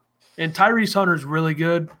concern. And Tyrese Hunter is really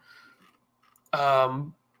good.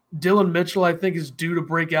 Dylan Mitchell, I think, is due to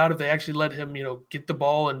break out if they actually let him, get the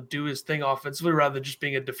ball and do his thing offensively rather than just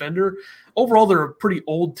being a defender. Overall, they're a pretty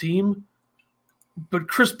old team, but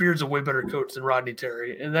Chris Beard's a way better coach than Rodney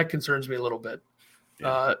Terry, and that concerns me a little bit.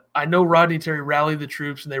 Yeah. I know Rodney Terry rallied the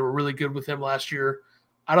troops, and they were really good with him last year.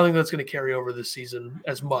 I don't think that's going to carry over this season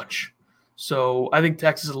as much. So I think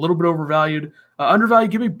Texas is a little bit overvalued.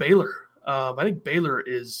 Undervalued, give me Baylor. I think Baylor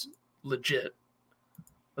is legit.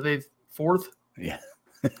 Are they 4th? Yeah.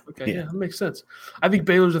 Okay, yeah, that makes sense. I think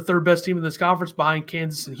Baylor's the 3rd best team in this conference behind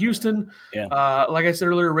Kansas and Houston. Yeah. Like I said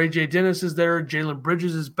earlier, Ray J. Dennis is there. Jalen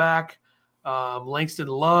Bridges is back. Langston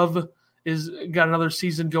Love is got another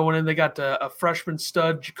season going in. They got a freshman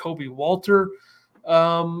stud, Jacoby Walter,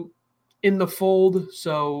 in the fold.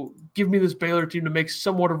 So give me this Baylor team to make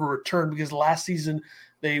somewhat of a return, because last season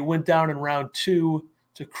they went down in round 2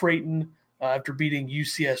 to Creighton after beating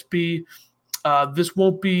UCSB. This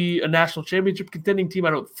won't be a national championship contending team,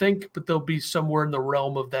 I don't think, but they'll be somewhere in the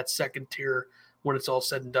realm of that second tier when it's all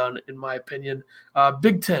said and done, in my opinion.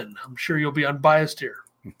 Big Ten, I'm sure you'll be unbiased here.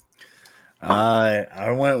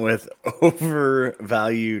 I went with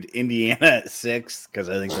overvalued Indiana at 6 because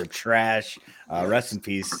I think they're trash. Rest in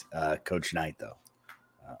peace, Coach Knight, though.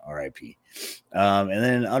 R.I.P. And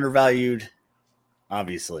then undervalued,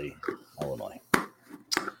 obviously, Illinois.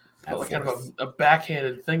 Kind of a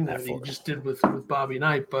backhanded thing there that you just did with Bobby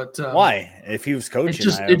Knight, but why? If he was coaching,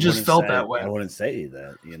 it just felt that way. I wouldn't say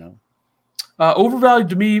that, Overvalued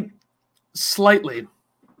to me slightly,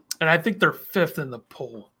 and I think they're 5th in the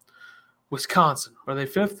poll. Wisconsin, are they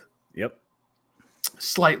 5th? Yep.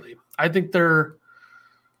 Slightly. I think they're.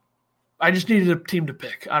 I just needed a team to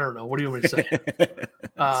pick. I don't know. What do you want me to say?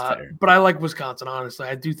 But I like Wisconsin, honestly.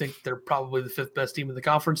 I do think they're probably the 5th best team in the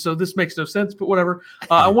conference, so this makes no sense, but whatever.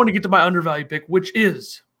 I want to get to my undervalued pick, which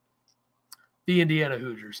is the Indiana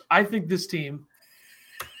Hoosiers. I think this team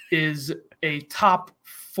is a top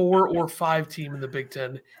 4 or 5 team in the Big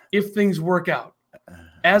Ten if things work out.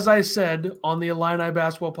 As I said on the Illini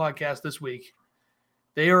Basketball Podcast this week,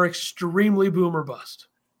 they are extremely boom or bust.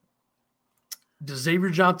 Does Xavier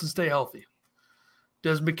Johnson stay healthy?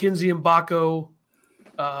 Does Mackenzie Mbako,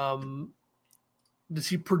 does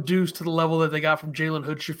he produce to the level that they got from Jalen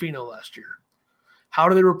Hood-Schifino last year? How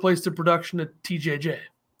do they replace the production at TJJ?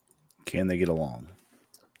 Can they get along?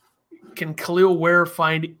 Can Khalil Ware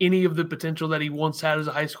find any of the potential that he once had as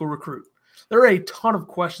a high school recruit? There are a ton of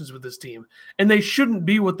questions with this team, and they shouldn't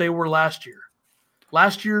be what they were last year.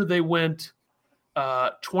 Last year, they went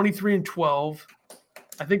 23-12.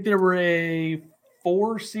 I think they were a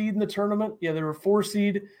 4 seed in the tournament. Yeah, they were a 4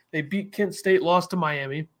 seed. They beat Kent State, lost to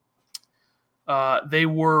Miami. They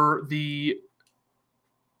were the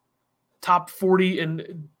top 40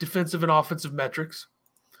 in defensive and offensive metrics.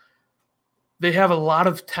 They have a lot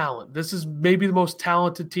of talent. This is maybe the most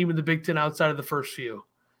talented team in the Big Ten outside of the first few.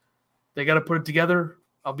 They got to put it together.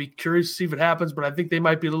 I'll be curious to see if it happens, but I think they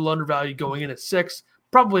might be a little undervalued going in at 6.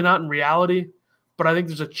 Probably not in reality, but I think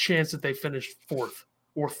there's a chance that they finish 4th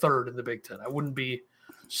or 3rd in the Big Ten. I wouldn't be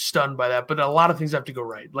stunned by that, but a lot of things have to go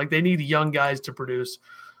right. Like, they need young guys to produce,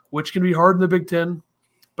 which can be hard in the Big Ten,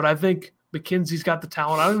 but I think McKenzie's got the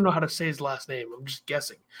talent. I don't even know how to say his last name. I'm just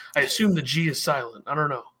guessing. I assume the G is silent. I don't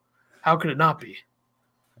know. How could it not be?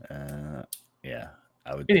 Yeah,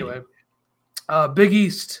 I would. Anyway, Big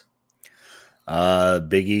East.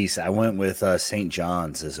 Big East. I went with St.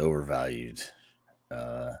 John's as overvalued,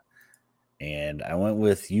 and I went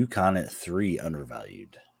with UConn at 3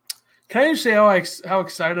 undervalued. Can I just say how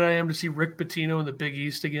excited I am to see Rick Pitino in the Big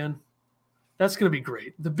East again? That's going to be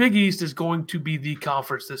great. The Big East is going to be the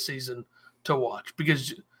conference this season to watch,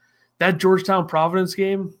 because that Georgetown-Providence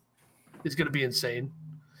game is going to be insane.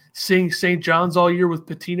 Seeing St. John's all year with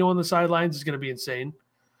Pitino on the sidelines is going to be insane.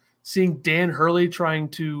 Seeing Dan Hurley trying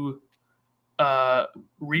to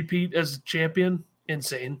repeat as champion,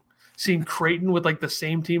 insane. Seeing Creighton with like the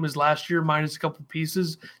same team as last year, minus a couple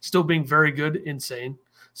pieces, still being very good, insane.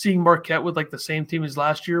 Seeing Marquette with like the same team as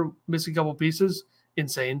last year, missing a couple pieces,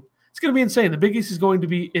 insane. It's going to be insane. The Big East is going to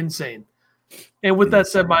be insane. And with that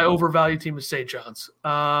said, my overvalued team is St. John's.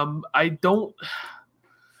 I don't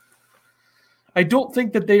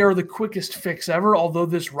think that they are the quickest fix ever, although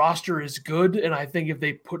this roster is good. And I think if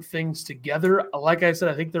they put things together, like I said,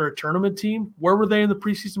 I think they're a tournament team. Where were they in the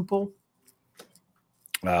preseason poll?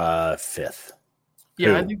 5th.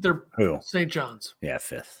 Yeah, I think they're St. John's. Yeah,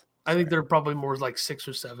 5th. I think they're probably more like 6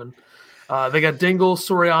 or 7. They got Dingle,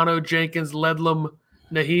 Soriano, Jenkins, Ledlam,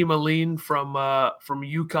 Naheem Aline from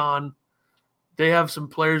UConn. They have some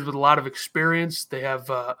players with a lot of experience. They have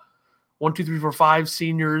 5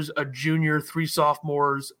 seniors, a junior, 3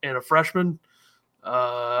 sophomores, and a freshman.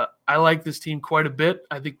 I like this team quite a bit.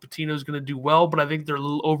 I think Pitino's going to do well, but I think they're a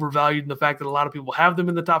little overvalued in the fact that a lot of people have them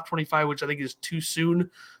in the top 25, which I think is too soon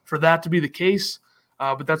for that to be the case.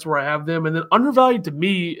 But that's where I have them. And then undervalued to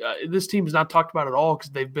me, this team is not talked about at all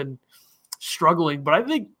because they've been struggling. But I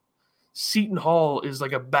think Seton Hall is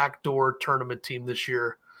like a backdoor tournament team this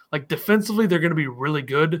year. Like defensively, they're going to be really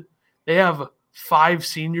good. They have 5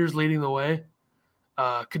 seniors leading the way.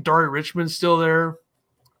 Kadari Richmond's still there.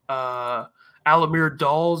 Alamir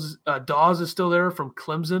Dawes is still there from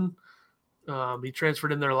Clemson. He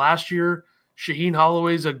transferred in there last year. Shaheen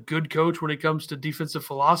Holloway's a good coach when it comes to defensive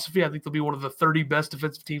philosophy. I think they'll be one of the 30 best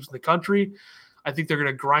defensive teams in the country. I think they're going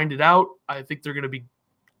to grind it out. I think they're going to be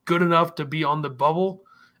good enough to be on the bubble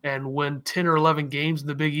and win 10 or 11 games in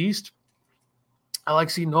the Big East. I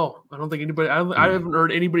like Seton Hall. I don't think anybody. I haven't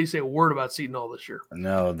heard anybody say a word about Seton Hall this year.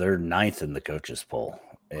 No, they're 9th in the coaches poll.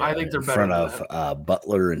 I think they're better in front of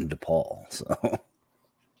Butler and DePaul. So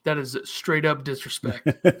that is straight up disrespect.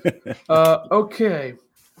 Okay,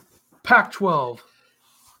 Pac-12.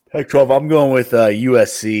 Pac-12. I'm going with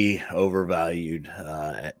USC overvalued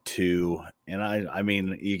at 2, and I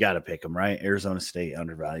mean you got to pick them, right? Arizona State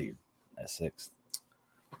undervalued at 6th.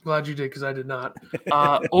 Glad you did because I did not.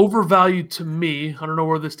 Overvalued to me. I don't know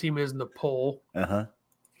where this team is in the poll.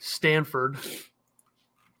 Stanford.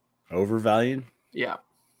 Overvalued? Yeah.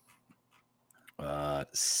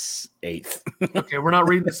 8th. Okay, we're not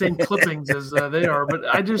reading the same clippings as they are, but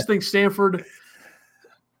I just think Stanford.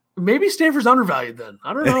 Maybe Stanford's undervalued then.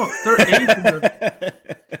 I don't know. They're 8th.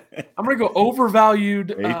 I'm going to go overvalued.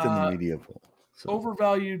 8th in the media poll. So.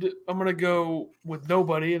 Overvalued. I'm going to go with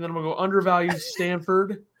nobody, and then I'm going to go undervalued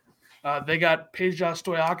Stanford. They got Peja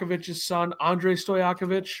Stojakovic's son, Andre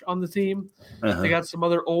Stojakovic, on the team. They got some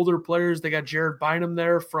other older players. They got Jared Bynum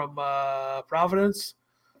there from Providence.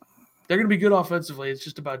 They're going to be good offensively. It's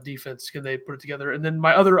just about defense. Can they put it together? And then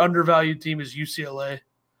my other undervalued team is UCLA.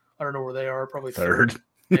 I don't know where they are. Probably third.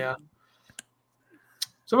 Yeah.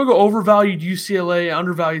 So I'm going to go overvalued UCLA,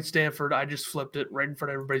 undervalued Stanford. I just flipped it right in front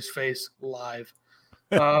of everybody's face live.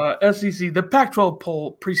 SEC, the Pac-12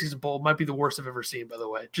 poll, preseason poll, might be the worst I've ever seen, by the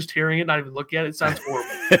way. Just hearing it, not even looking at it, sounds horrible.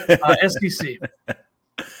 SEC.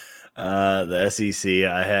 The SEC,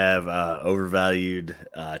 I have overvalued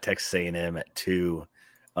Texas A&M at 2,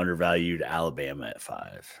 undervalued Alabama at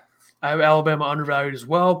 5. I have Alabama undervalued as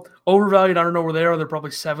well. Overvalued, I don't know where they are. They're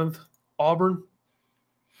probably 7th. Auburn.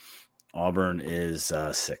 Auburn is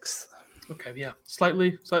 6th. Okay, yeah.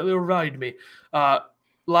 Slightly overvalued to me. A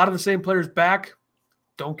lot of the same players back.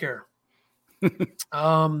 Don't care.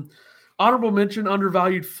 Honorable mention,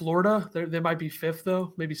 undervalued Florida. They might be 5th,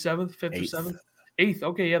 though. Maybe 7th, 5th 8th. or 7th. 8th.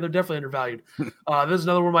 Okay, yeah, they're definitely undervalued. This is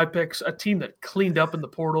another one of my picks, a team that cleaned up in the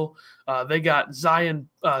portal. They got Zion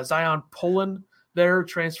Pullen there,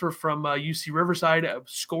 transfer from UC Riverside, a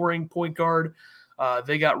scoring point guard.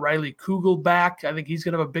 They got Riley Kugel back. I think he's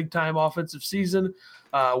going to have a big-time offensive season.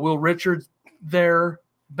 Will Richards there,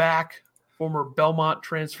 back, former Belmont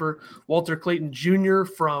transfer. Walter Clayton Jr.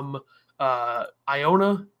 from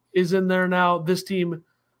Iona is in there now. This team,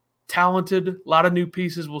 talented, a lot of new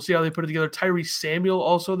pieces. We'll see how they put it together. Tyrese Samuel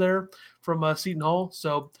also there from Seton Hall.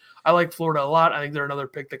 So I like Florida a lot. I think they're another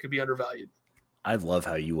pick that could be undervalued. I love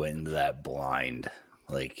how you went into that blind.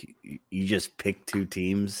 Like, you just pick 2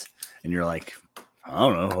 teams, and you're like, I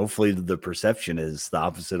don't know. Hopefully the perception is the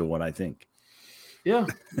opposite of what I think. Yeah,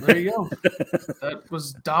 there you go. That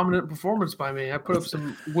was dominant performance by me. I put up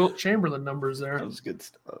some Wilt Chamberlain numbers there. That was good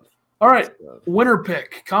stuff. All right, winner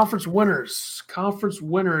pick. Conference winners.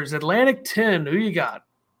 Atlantic 10. Who you got?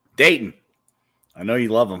 Dayton. I know you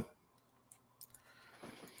love them.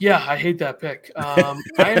 Yeah, I hate that pick.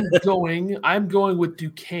 I'm going with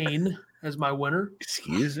Duquesne as my winner.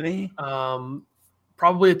 Excuse me?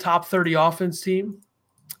 Probably a top 30 offense team.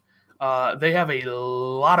 They have a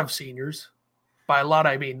lot of seniors. By a lot,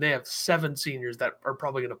 I mean they have 7 seniors that are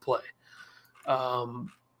probably going to play.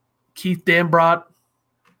 Keith Dambrot,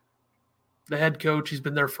 the head coach, he's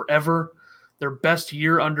been there forever. Their best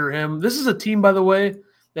year under him. This is a team, by the way,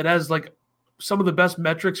 that has like some of the best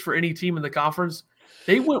metrics for any team in the conference.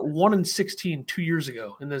 They went 1-16 2 years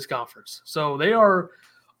ago in this conference. So they are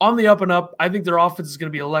on the up and up. I think their offense is going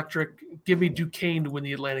to be electric. Give me Duquesne to win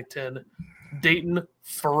the Atlantic 10. Dayton,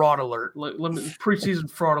 fraud alert. Preseason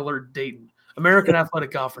fraud alert, Dayton. American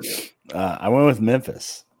Athletic Conference. I went with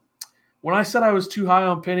Memphis. When I said I was too high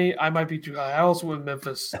on Penny, I might be too high. I also went with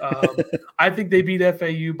Memphis. I think they beat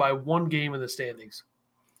FAU by 1 game in the standings.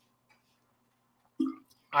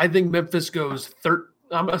 I think Memphis goes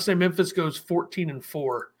I'm going to say Memphis goes 14-4.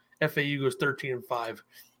 FAU goes 13-5.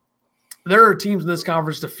 There are teams in this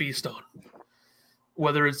conference to feast on.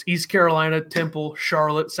 Whether it's East Carolina, Temple,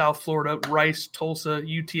 Charlotte, South Florida, Rice, Tulsa,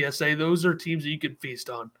 UTSA, those are teams that you can feast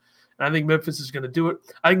on. And I think Memphis is going to do it.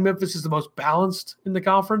 I think Memphis is the most balanced in the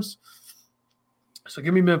conference. So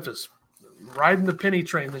give me Memphis. Riding the Penny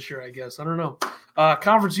train this year, I guess. I don't know.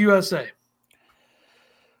 Conference USA.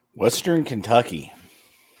 Western Kentucky.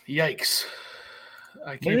 Yikes.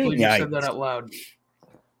 I can't believe you said that out loud.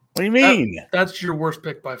 What do you mean? That's your worst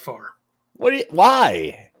pick by far.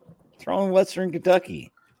 Why? What's wrong with Western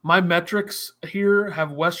Kentucky? My metrics here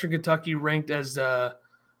have Western Kentucky ranked as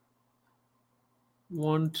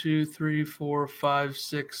 1, 2, 3, 4, 5,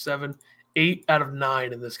 6, 7, 8 out of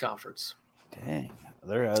 9 in this conference. Dang.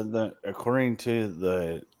 They're according to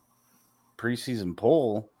the preseason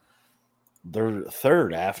poll, they're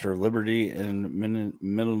third after Liberty and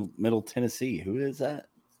Middle Tennessee. Who is that?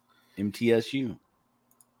 MTSU.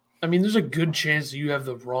 I mean, there's a good chance you have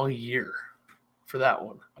the wrong year for that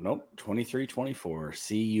one. Nope. 23-24.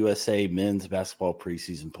 CUSA men's basketball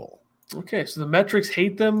preseason poll. Okay, so the metrics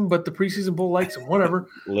hate them, but the preseason poll likes them. Whatever.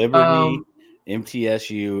 Liberty,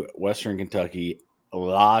 MTSU, Western Kentucky,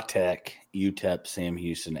 La Tech, UTEP, Sam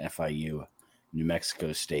Houston, FIU, New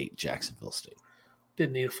Mexico State, Jacksonville State.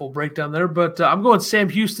 Didn't need a full breakdown there, but I'm going Sam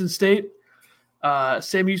Houston State.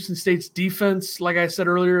 Sam Houston State's defense, like I said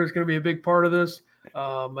earlier, is going to be a big part of this.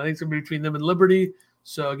 I think it's going to be between them and Liberty.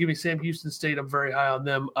 So give me Sam Houston State. I'm very high on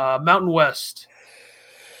them. Mountain West.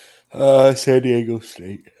 San Diego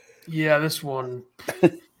State. Yeah, this one.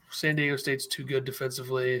 San Diego State's too good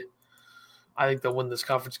defensively. I think they'll win this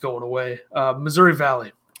conference going away. Missouri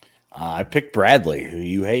Valley. I picked Bradley, who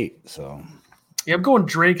you hate. So yeah, I'm going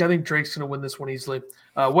Drake. I think Drake's going to win this one easily.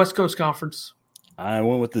 West Coast Conference. I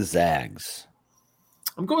went with the Zags.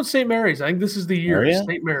 I'm going St. Mary's. I think this is the year.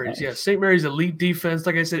 St. Mary's. Nice. Yeah, St. Mary's elite defense.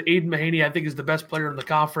 Like I said, Aiden Mahaney, I think, is the best player in the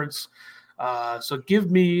conference. So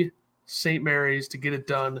give me St. Mary's to get it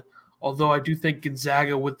done. Although I do think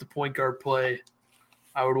Gonzaga with the point guard play,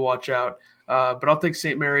 I would watch out. But I'll take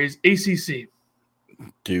St. Mary's. ACC.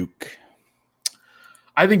 Duke.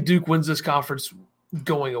 I think Duke wins this conference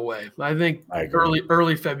going away. I think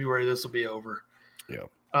early February this will be over.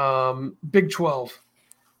 Yeah. Big 12.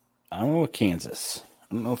 I went with Kansas.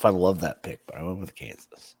 I don't know if I love that pick, but I went with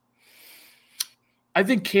Kansas. I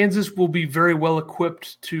think Kansas will be very well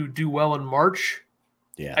equipped to do well in March.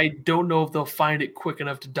 Yeah. I don't know if they'll find it quick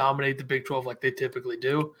enough to dominate the Big 12 like they typically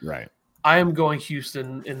do. Right. I am going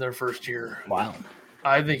Houston in their first year. Wow.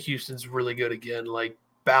 I think Houston's really good again, like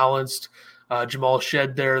balanced. Jamal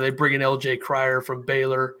Shed there. They bring in LJ Cryer from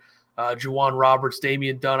Baylor. Juwan Roberts,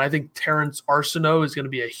 Damian Dunn. I think Terrence Arsenault is going to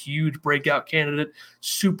be a huge breakout candidate.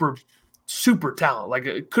 Super talent. Like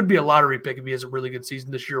it could be a lottery pick if he has a really good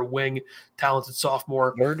season this year. Wing, talented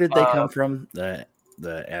sophomore. Where did they come from? The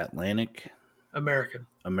Atlantic? American.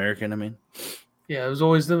 I mean. Yeah, it was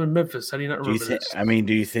always them in Memphis. How do you not remember this?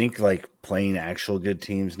 Do you think like playing actual good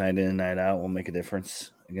teams night in and night out will make a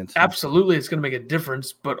difference against them? Absolutely, it's going to make a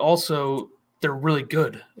difference, but also they're really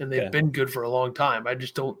good, and they've been good for a long time. I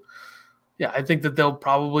just don't – yeah, I think that it'll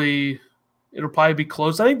probably be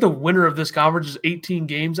close. I think the winner of this conference is 18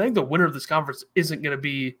 games. I think the winner of this conference isn't going to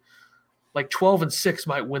be – like 12-6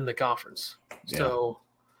 might win the conference. Yeah. So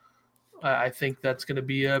I think that's going to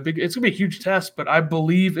be it's going to be a huge test, but I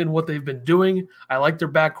believe in what they've been doing. I like their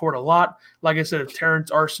backcourt a lot. Like I said, if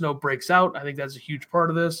Terrence Arsenault breaks out, I think that's a huge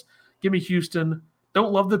part of this. Give me Houston.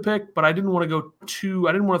 Don't love the pick, but I didn't want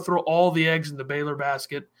to throw all the eggs in the Baylor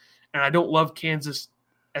basket. And I don't love Kansas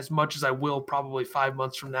as much as I will probably 5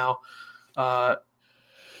 months from now, 4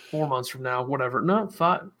 months from now, whatever. No,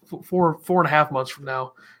 4.5 months from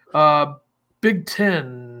now. Big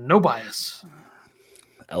Ten, no bias.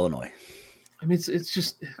 Illinois. I mean, it's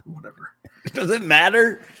just whatever. Does it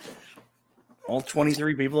matter? All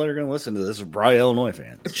 23 people that are going to listen to this are probably Illinois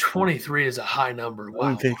fans. 23 is a high number. Wow. I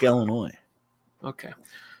would pick Illinois. Okay.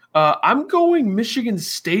 I'm going Michigan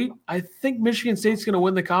State. I think Michigan State's going to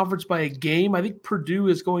win the conference by a game. I think Purdue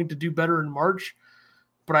is going to do better in March,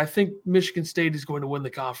 but I think Michigan State is going to win the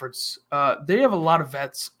conference. They have a lot of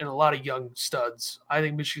vets and a lot of young studs. I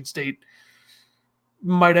think Michigan State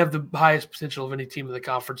might have the highest potential of any team in the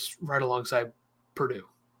conference right alongside Purdue.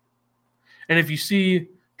 And if you see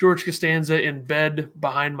George Costanza in bed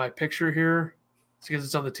behind my picture here, it's because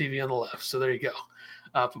it's on the TV on the left. So there you go.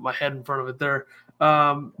 Put my head in front of it there.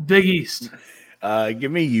 Big East.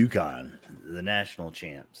 Give me UConn, the national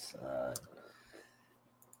champs.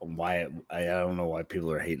 Why I don't know why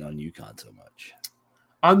people are hating on UConn so much.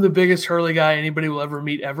 I'm the biggest Hurley guy anybody will ever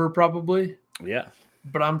meet ever, probably. Yeah.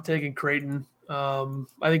 But I'm taking Creighton. I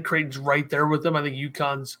think Creighton's right there with them. I think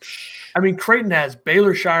Creighton has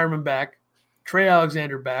Baylor Shireman back, Trey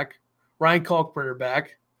Alexander back, Ryan Kalkbrenner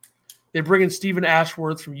back. They bring in Stephen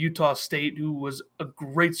Ashworth from Utah State, who was a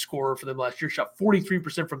great scorer for them last year. Shot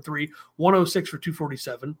 43% from three, 106 for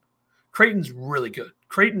 247. Creighton's really good.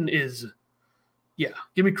 Creighton is,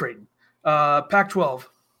 give me Creighton. Pac-12.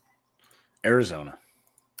 Arizona.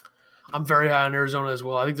 I'm very high on Arizona as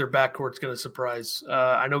well. I think their backcourt's going to surprise.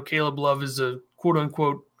 I know Caleb Love is a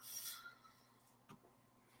quote-unquote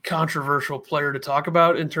controversial player to talk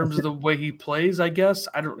about in terms of the way he plays, I guess.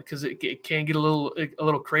 I don't, because it can get a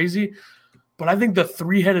little crazy. But I think the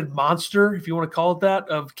three-headed monster, if you want to call it that,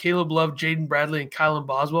 of Caleb Love, Jaden Bradley, and Kylan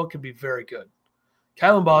Boswell can be very good.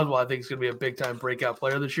 Kylan Boswell, I think, is going to be a big-time breakout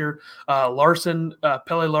player this year. Pele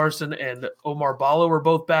Larson, and Omar Ballo are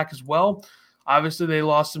both back as well. Obviously, they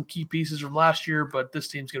lost some key pieces from last year, but this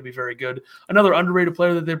team's going to be very good. Another underrated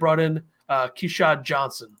player that they brought in, Keshad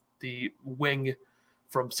Johnson, the wing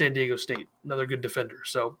from San Diego State, another good defender.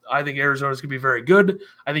 So I think Arizona's going to be very good.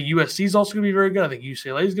 I think USC is also going to be very good. I think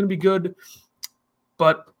UCLA is going to be good,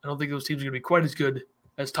 but I don't think those teams are going to be quite as good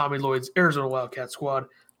as Tommy Lloyd's Arizona Wildcat squad.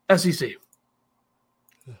 SEC.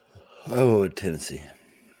 Oh, Tennessee.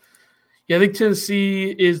 Yeah, I think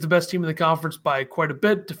Tennessee is the best team in the conference by quite a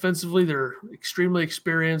bit. Defensively, they're extremely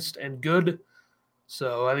experienced and good.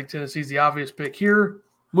 So I think Tennessee's the obvious pick here.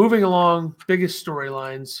 Moving along, biggest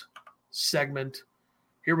storylines segment.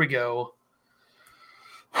 Here we go.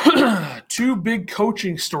 Two big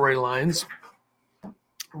coaching storylines.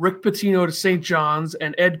 Rick Pitino to St. John's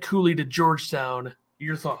and Ed Cooley to Georgetown.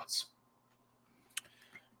 Your thoughts?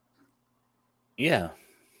 Yeah.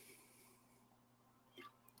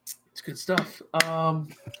 It's good stuff.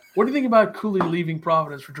 What do you think about Cooley leaving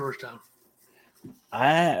Providence for Georgetown?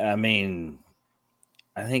 I mean,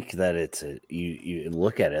 I think that it's you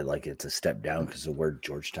look at it like it's a step down because of where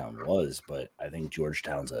Georgetown was, but I think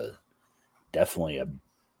Georgetown's definitely a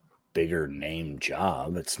bigger name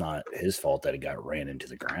job. It's not his fault that it got ran into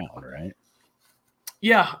the ground, right?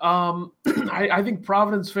 Yeah, I think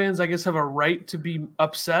Providence fans, I guess, have a right to be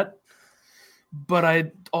upset, but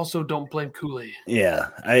I also don't blame Cooley. Yeah,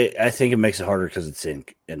 I think it makes it harder because it's an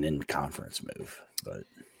in-conference move. But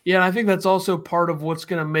yeah, and I think that's also part of what's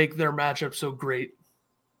going to make their matchup so great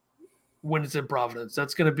when it's in Providence.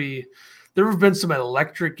 That's going to be – there have been some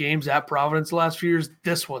electric games at Providence the last few years.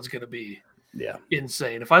 This one's going to be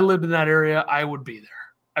insane. If I lived in that area, I would be there.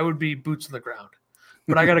 I would be boots on the ground.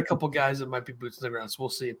 But I got a couple guys that might be boots on the ground, so we'll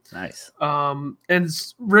see. Nice. And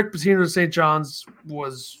Rick Pitino to St. John's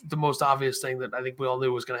was the most obvious thing that I think we all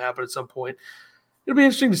knew was going to happen at some point. It'll be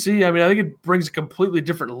interesting to see. I mean, I think it brings a completely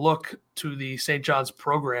different look to the St. John's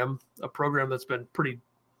program, a program that's been pretty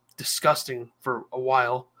disgusting for a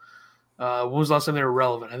while. When was the last time they were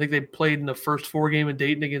relevant? I think they played in the first 4 game in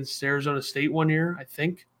Dayton against Arizona State one year, I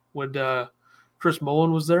think, when Chris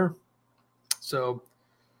Mullen was there. So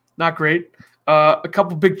not great. A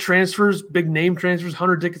couple big transfers, big name transfers.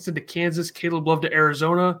 Hunter Dickinson to Kansas, Caleb Love to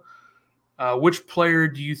Arizona. Which player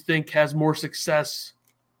do you think has more success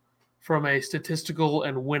from a statistical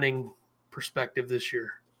and winning perspective this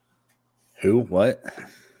year? Who? What?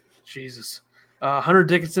 Jesus. Hunter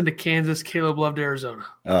Dickinson to Kansas, Caleb Love to Arizona.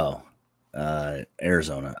 Oh,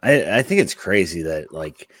 Arizona. I think it's crazy that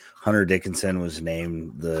like Hunter Dickinson was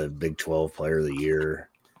named the Big 12 Player of the Year,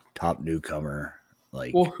 top newcomer.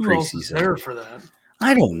 Like, well, who else is there for that?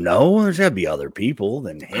 I don't know. There's got to be other people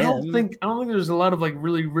than him. I don't think there's a lot of like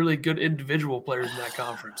really, really good individual players in that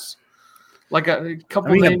conference. Like a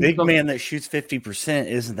couple. I mean, a big man that shoots 50%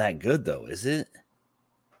 isn't that good, though, is it?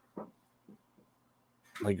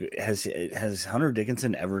 Like, has Hunter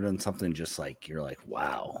Dickinson ever done something just like you're like,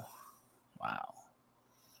 wow?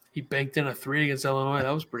 He banked in a 3 against Illinois.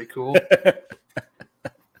 That was pretty cool. I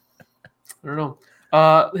don't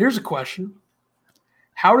know. Here's a question.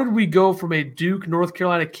 How did we go from a Duke, North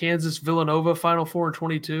Carolina, Kansas, Villanova Final Four in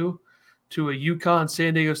 22 to a UConn,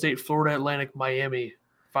 San Diego State, Florida Atlantic, Miami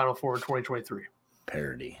Final Four in 2023.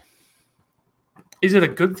 Parody. Is it a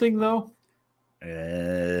good thing, though?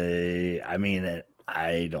 I mean,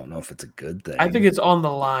 I don't know if it's a good thing. I think it's on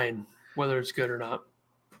the line whether it's good or not.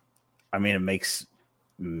 I mean, it makes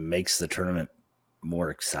the tournament more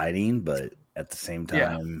exciting, but at the same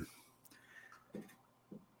time,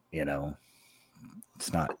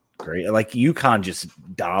 it's not great. Like UConn just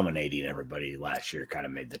dominating everybody last year kind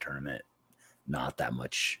of made the tournament not that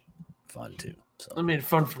much fun too. So I mean,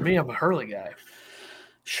 fun for me. I'm a Hurley guy.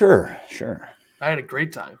 Sure. I had a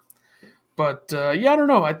great time. But, I don't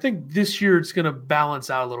know. I think this year it's going to balance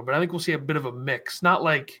out a little bit. I think we'll see a bit of a mix. Not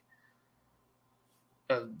like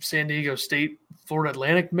a San Diego State, Florida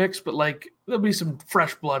Atlantic mix, but like there'll be some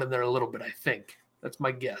fresh blood in there a little bit, I think. That's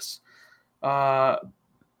my guess.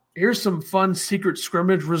 Here's some fun secret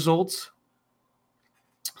scrimmage results.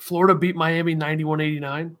 Florida beat Miami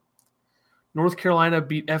 91-89. North Carolina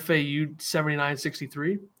beat FAU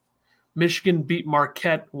 79-63. Michigan beat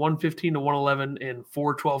Marquette 115-111 in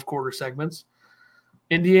 4 12-quarter segments.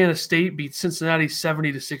 Indiana State beat Cincinnati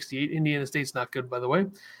 70-68. Indiana State's not good, by the way.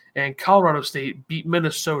 And Colorado State beat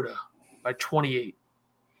Minnesota by 28.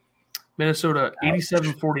 Minnesota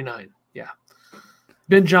 87-49. Yeah.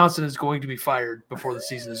 Ben Johnson is going to be fired before the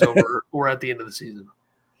season is over or at the end of the season.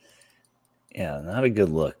 Yeah, not a good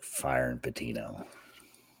look firing Pitino.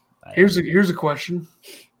 Here's a question.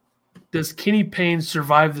 Does Kenny Payne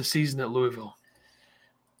survive the season at Louisville?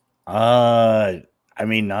 I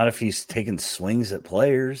mean, not if he's taking swings at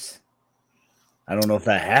players. I don't know if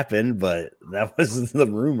that happened, but that was the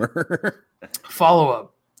rumor. Follow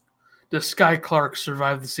up. Does Sky Clark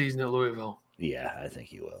survive the season at Louisville? Yeah, I think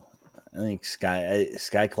he will. I think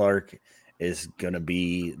Sky Clark is going to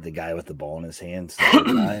be the guy with the ball in his hands the whole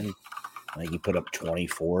time. I think he put up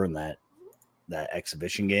 24 in that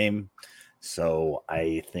exhibition game. So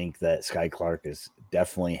I think that Sky Clark is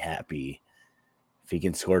definitely happy. If he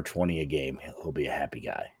can score 20 a game, he'll be a happy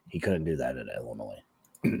guy. He couldn't do that at Illinois.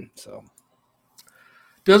 So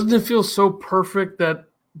doesn't it feel so perfect that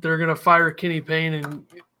they're going to fire Kenny Payne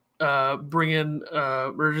and bring in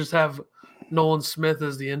or just have Nolan Smith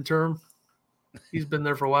as the interim? He's been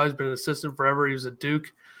there for a while. He's been an assistant forever. He was at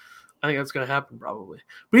Duke. I think that's going to happen probably.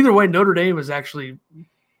 But either way, Notre Dame is actually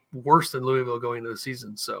worse than Louisville going into the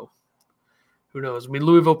season. So who knows? I mean,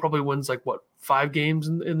 Louisville probably wins 5 games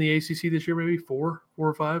in the ACC this year, maybe 4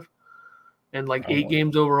 or 5, and 8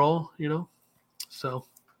 games overall. So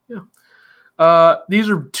yeah. These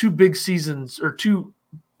are 2 big seasons or 2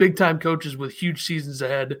 big time coaches with huge seasons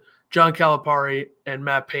ahead. John Calipari and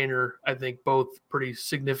Matt Painter, I think both pretty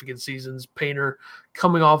significant seasons. Painter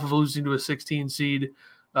coming off of losing to a 16 seed.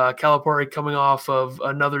 Calipari coming off of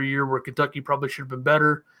another year where Kentucky probably should have been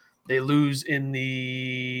better. They lose in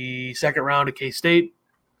the second round to K-State.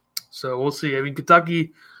 So we'll see. I mean,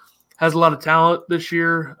 Kentucky has a lot of talent this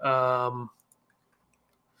year.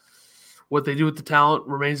 What they do with the talent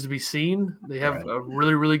remains to be seen. They have a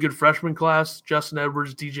really, really good freshman class. Justin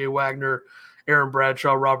Edwards, DJ Wagner, Aaron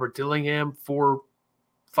Bradshaw, Robert Dillingham, 4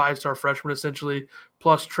 5-star freshmen essentially,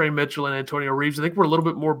 plus Trey Mitchell and Antonio Reeves. I think we're a little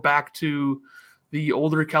bit more back to the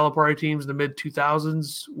older Calipari teams in the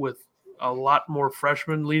mid-2000s with a lot more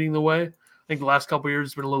freshmen leading the way. I think the last couple of years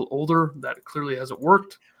has been a little older. That clearly hasn't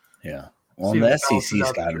worked. Yeah. Well, the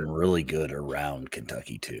SEC's gotten really good around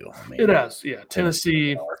Kentucky too. I mean, it has, yeah.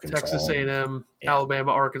 Tennessee, Texas A&M,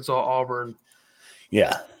 Alabama, Arkansas, Auburn.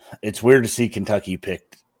 Yeah. It's weird to see Kentucky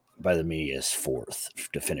picked by the media as 4th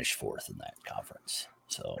to finish 4th in that conference.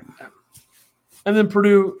 So, and then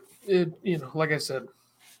Purdue, like I said,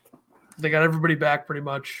 they got everybody back pretty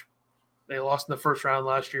much. They lost in the first round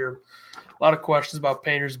last year. A lot of questions about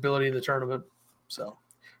Painter's ability in the tournament. So,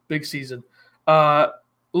 big season.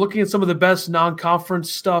 Looking at some of the best non-conference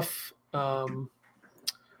stuff,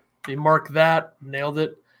 they mark that, nailed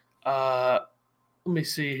it. Let me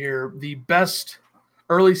see here. The best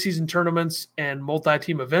early season tournaments and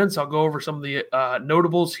multi-team events. I'll go over some of the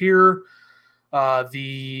notables here.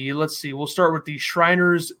 Let's see. We'll start with the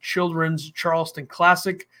Shriners Children's Charleston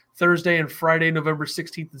Classic. Thursday and Friday, November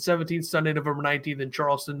 16th and 17th, Sunday, November 19th in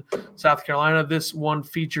Charleston, South Carolina. This one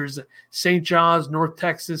features St. John's, North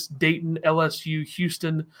Texas, Dayton, LSU,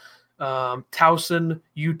 Houston, Towson,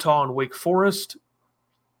 Utah, and Wake Forest.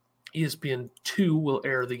 ESPN2 will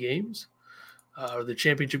air the games, or the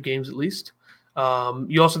championship games at least.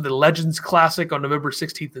 You also have the Legends Classic on November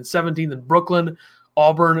 16th and 17th in Brooklyn,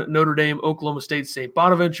 Auburn, Notre Dame, Oklahoma State, St.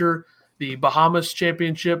 Bonaventure. The Bahamas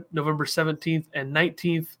Championship, November 17th and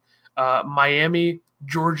 19th. Miami,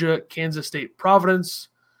 Georgia, Kansas State, Providence.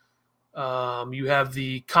 You have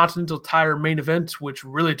the Continental Tire main event, which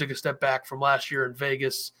really took a step back from last year in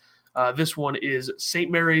Vegas. This one is St.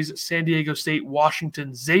 Mary's, San Diego State,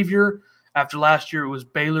 Washington, Xavier. After last year, it was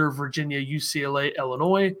Baylor, Virginia, UCLA,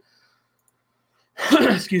 Illinois.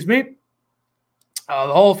 Excuse me.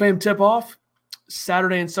 The Hall of Fame tip-off,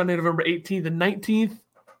 Saturday and Sunday, November 18th and 19th.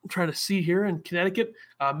 I'm trying to see here in Connecticut.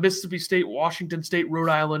 Mississippi State, Washington State, Rhode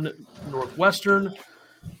Island, Northwestern.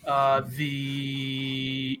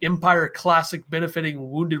 The Empire Classic benefiting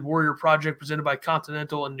Wounded Warrior Project presented by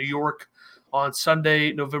Continental in New York on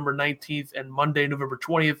Sunday, November 19th and Monday, November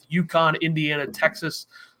 20th. UConn, Indiana, Texas,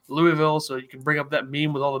 Louisville. So you can bring up that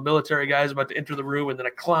meme with all the military guys about to enter the room and then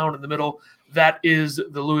a clown in the middle. That is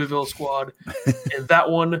the Louisville squad. And that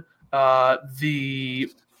one,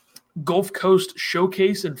 the Gulf Coast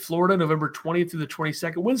Showcase in Florida, November 20th through the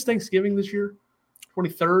 22nd. When's Thanksgiving this year?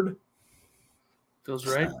 23rd? Feels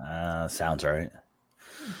right. Sounds right.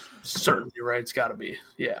 Certainly right. It's got to be.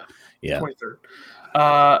 Yeah. 23rd.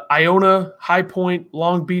 Iona, High Point,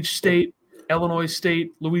 Long Beach State, Illinois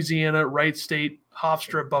State, Louisiana, Wright State,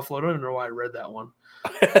 Hofstra, Buffalo. I don't know why I read that one.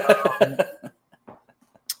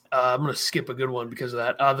 I'm going to skip a good one because of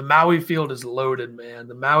that. The Maui field is loaded, man.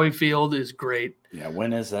 The Maui field is great. Yeah,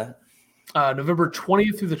 when is that? November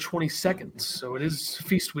 20th through the 22nd. So it is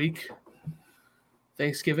feast week.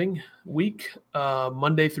 Thanksgiving week,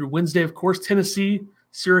 Monday through Wednesday, of course. Tennessee,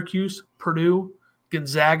 Syracuse, Purdue,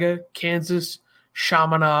 Gonzaga, Kansas,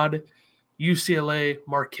 Chaminade, UCLA,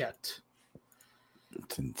 Marquette.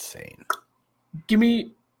 It's insane. Give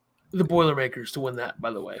me the Boilermakers to win that, by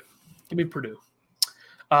the way. Give me Purdue.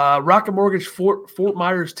 Rocket Mortgage Fort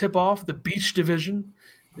Myers tip-off, the Beach Division,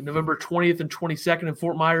 November 20th and 22nd in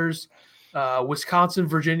Fort Myers, Wisconsin,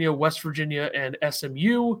 Virginia, West Virginia, and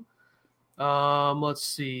SMU. Let's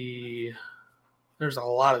see. There's a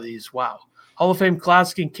lot of these. Wow. Hall of Fame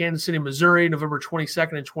Classic in Kansas City, Missouri, November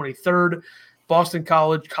 22nd and 23rd. Boston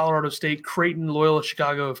College, Colorado State, Creighton, Loyola,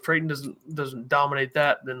 Chicago. If Creighton doesn't dominate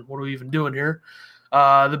that, then what are we even doing here?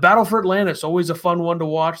 The Battle for Atlantis, always a fun one to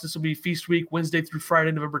watch. This will be Feast Week, Wednesday through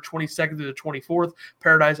Friday, November 22nd through the 24th.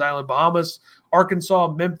 Paradise Island, Bahamas.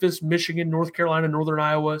 Arkansas, Memphis, Michigan, North Carolina, Northern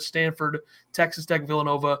Iowa, Stanford, Texas Tech,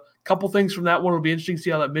 Villanova. A couple things from that one will be interesting to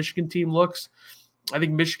see how that Michigan team looks. I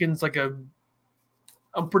think Michigan's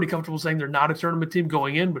I'm pretty comfortable saying they're not a tournament team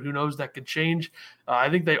going in, but who knows, that could change. I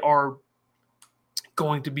think they are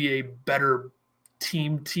going to be a better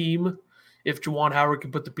team if Juwan Howard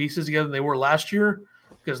can put the pieces together than they were last year.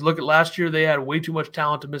 Because look at last year, they had way too much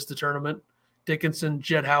talent to miss the tournament. Dickinson,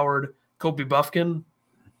 Jett Howard, Kobe Buffkin.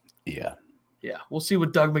 Yeah. Yeah, we'll see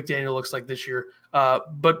what Doug McDaniel looks like this year.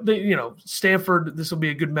 But, Stanford, this will be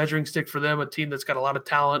a good measuring stick for them, a team that's got a lot of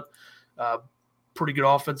talent, pretty good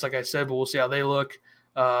offense, like I said, but we'll see how they look.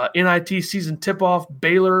 NIT season tip-off,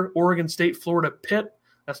 Baylor, Oregon State, Florida, Pitt.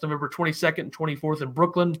 That's November 22nd and 24th in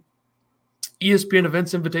Brooklyn. ESPN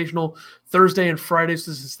Events Invitational, Thursday and Friday.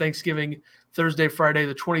 So this is Thanksgiving, Thursday, Friday,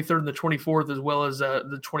 the 23rd and the 24th, as well as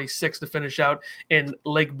the 26th to finish out in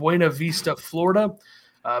Lake Buena Vista, Florida.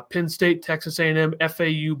 Penn State, Texas A&M,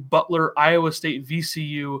 FAU, Butler, Iowa State,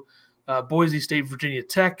 VCU, Boise State, Virginia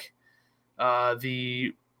Tech.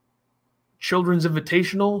 The Children's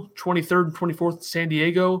Invitational, 23rd and 24th, San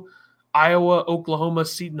Diego, Iowa, Oklahoma,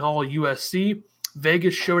 Seton Hall, USC.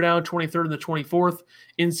 Vegas Showdown, 23rd and the 24th.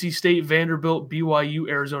 NC State, Vanderbilt, BYU,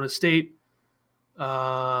 Arizona State.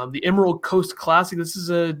 The Emerald Coast Classic. This is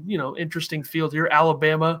a interesting field here.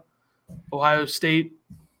 Alabama, Ohio State,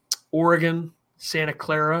 Oregon, Santa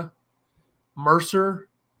Clara, Mercer,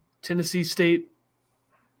 Tennessee State,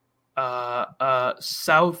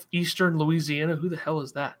 Southeastern Louisiana. Who the hell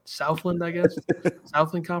is that? Southland, I guess.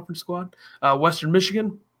 Southland Conference Squad. Western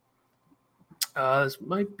Michigan. This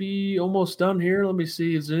might be almost done here. Let me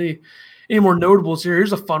see if there's any more notables here.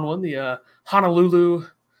 Here's a fun one. The Honolulu,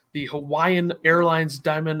 the Hawaiian Airlines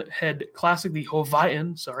Diamond Head Classic, the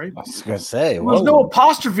Hawaiian, sorry. I was going to say. There's no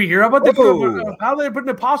apostrophe here. How about how they put an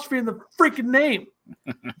apostrophe in the freaking name?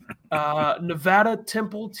 Nevada,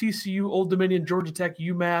 Temple, TCU, Old Dominion, Georgia Tech,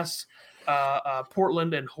 UMass,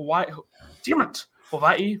 Portland, and Hawaii. Damn it.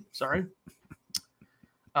 Hawaii, sorry.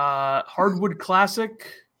 Hardwood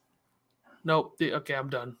Classic. Nope. Okay, I'm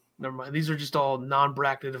done. Never mind. These are just all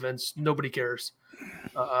non-bracketed events. Nobody cares.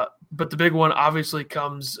 But the big one obviously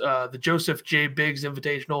comes the Joseph J. Biggs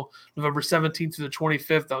Invitational, November 17th to the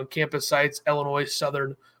 25th on campus sites, Illinois,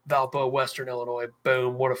 Southern, Valpo, Western Illinois.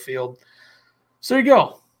 Boom. What a field. So there you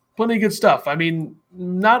go. Plenty of good stuff. I mean,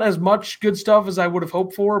 not as much good stuff as I would have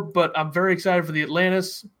hoped for, but I'm very excited for the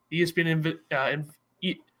Atlantis, ESPN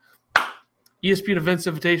Events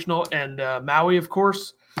Invitational, and Maui, of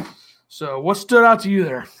course. So what stood out to you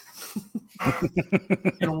there?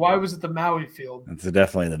 And why was it the Maui field? It's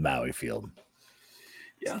definitely the Maui field.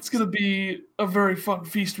 Yeah, it's going to be a very fun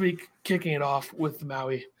feast week kicking it off with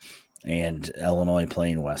Maui. And Illinois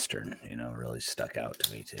playing Western, really stuck out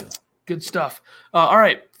to me too. Good stuff. All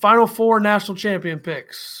right, Final Four national champion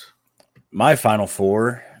picks. My Final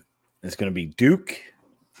Four is going to be Duke,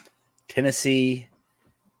 Tennessee,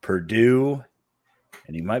 Purdue,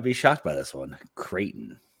 and you might be shocked by this one,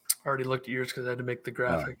 Creighton. I already looked at yours because I had to make the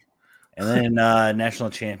graphic. And then national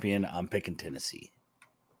champion, I'm picking Tennessee.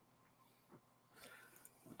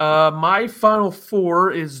 My Final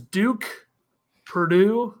Four is Duke,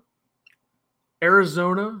 Purdue,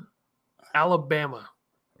 Arizona, Alabama.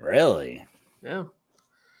 Really? Yeah.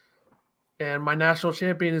 And my national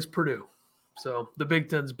champion is Purdue. So the Big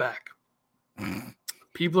Ten's back.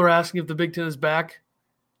 People are asking if the Big Ten is back.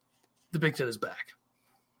 The Big Ten is back.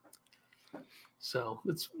 So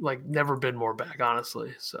it's like never been more back,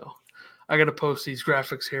 honestly. So I got to post these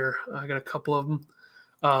graphics here. I got a couple of them.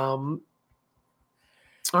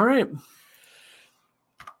 All right.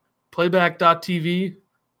 Playback.tv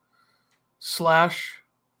 /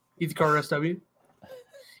 ETHCartersW.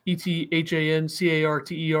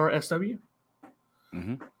 ETHANCARTERSW.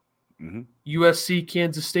 USC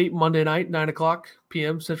Kansas State Monday night, 9:00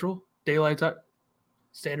 p.m. Central Daylight Time,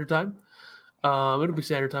 Standard Time. It'll be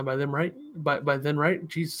Standard Time by then, right? By then, right?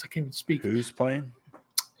 Jesus, I can't even speak. Who's playing?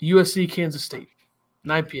 USC Kansas State,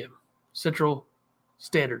 9 p.m. Central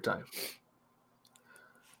Standard Time.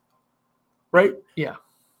 Right? Yeah.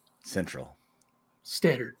 Central.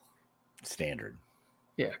 Standard.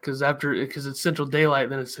 Yeah, because it's Central Daylight,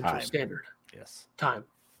 then it's Central Time. Standard. Yes. Time.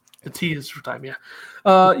 The T is for time, yeah.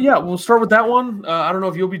 Yeah, we'll start with that one. I don't know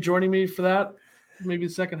if you'll be joining me for that. Maybe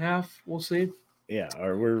the second half. We'll see. Yeah,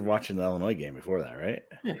 or we're watching the Illinois game before that, right?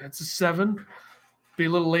 Yeah, it's a 7. Be a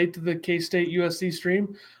little late to the K-State USC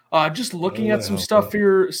stream. Just looking at some stuff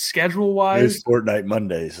here schedule-wise. It's Fortnite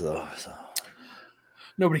Mondays, though. So.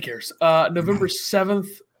 Nobody cares. November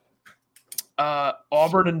 7th,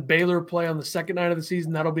 Auburn and Baylor play on the second night of the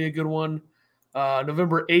season. That'll be a good one.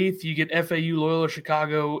 November 8th, you get FAU, Loyola,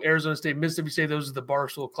 Chicago, Arizona State, Mississippi State. Those are the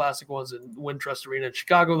Barstool Classic ones in Wintrust Arena in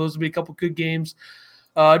Chicago. Those will be a couple good games.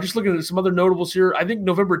 Just looking at some other notables here. I think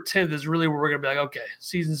November 10th is really where we're going to be like, okay,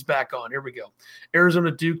 season's back on. Here we go.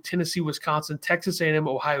 Arizona, Duke, Tennessee, Wisconsin, Texas A&M,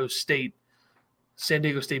 Ohio State, San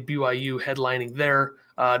Diego State, BYU headlining there.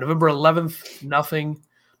 November 11th, nothing.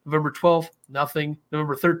 November 12th, nothing.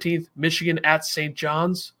 November 13th, Michigan at St.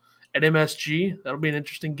 John's at MSG. That'll be an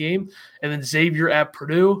interesting game. And then Xavier at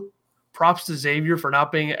Purdue. Props to Xavier for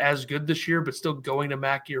not being as good this year, but still going to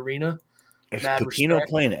Mackey Arena. Is Pitino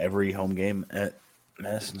playing every home game at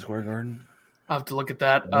Madison Square Garden? I'll have to look at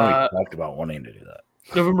that. I talked about wanting to do that.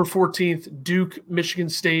 November 14th, Duke, Michigan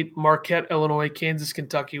State, Marquette, Illinois, Kansas,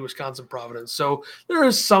 Kentucky, Wisconsin, Providence. So there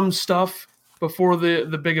is some stuff before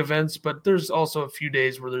the big events, but there's also a few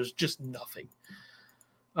days where there's just nothing.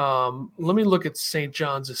 Let me look at St.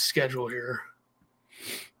 John's schedule here.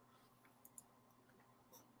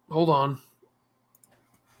 Hold on.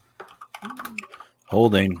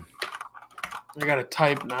 Holding. I got to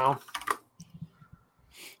type now.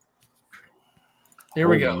 Here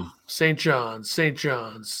we go. St.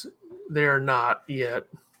 John's. They are not yet.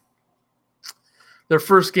 Their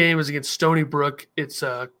first game is against Stony Brook. It's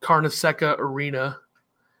Carnesecca Arena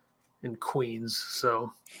in Queens.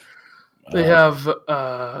 So they have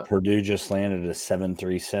Purdue just landed a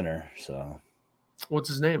 7-3 center. So what's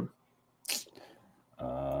his name?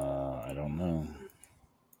 I don't know.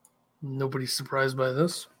 Nobody's surprised by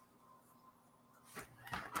this.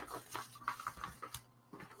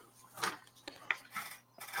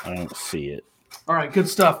 I don't see it. All right, good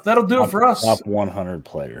stuff. That'll do it for us. Top 100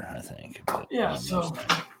 player, I think. But yeah, so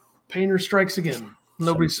Painter strikes again.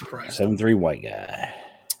 Nobody's surprised. 7'3" white guy.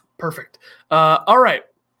 Perfect. All right,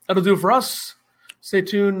 that'll do it for us. Stay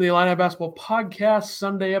tuned. The Illini Basketball Podcast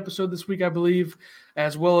Sunday episode this week, I believe,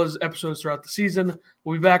 as well as episodes throughout the season.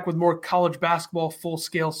 We'll be back with more college basketball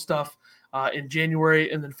full-scale stuff in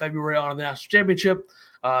January and then February on the National Championship.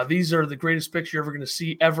 These are the greatest picks you're ever going to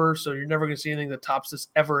see ever, so you're never going to see anything that tops this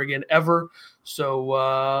ever again, ever.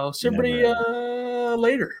 So see everybody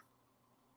later.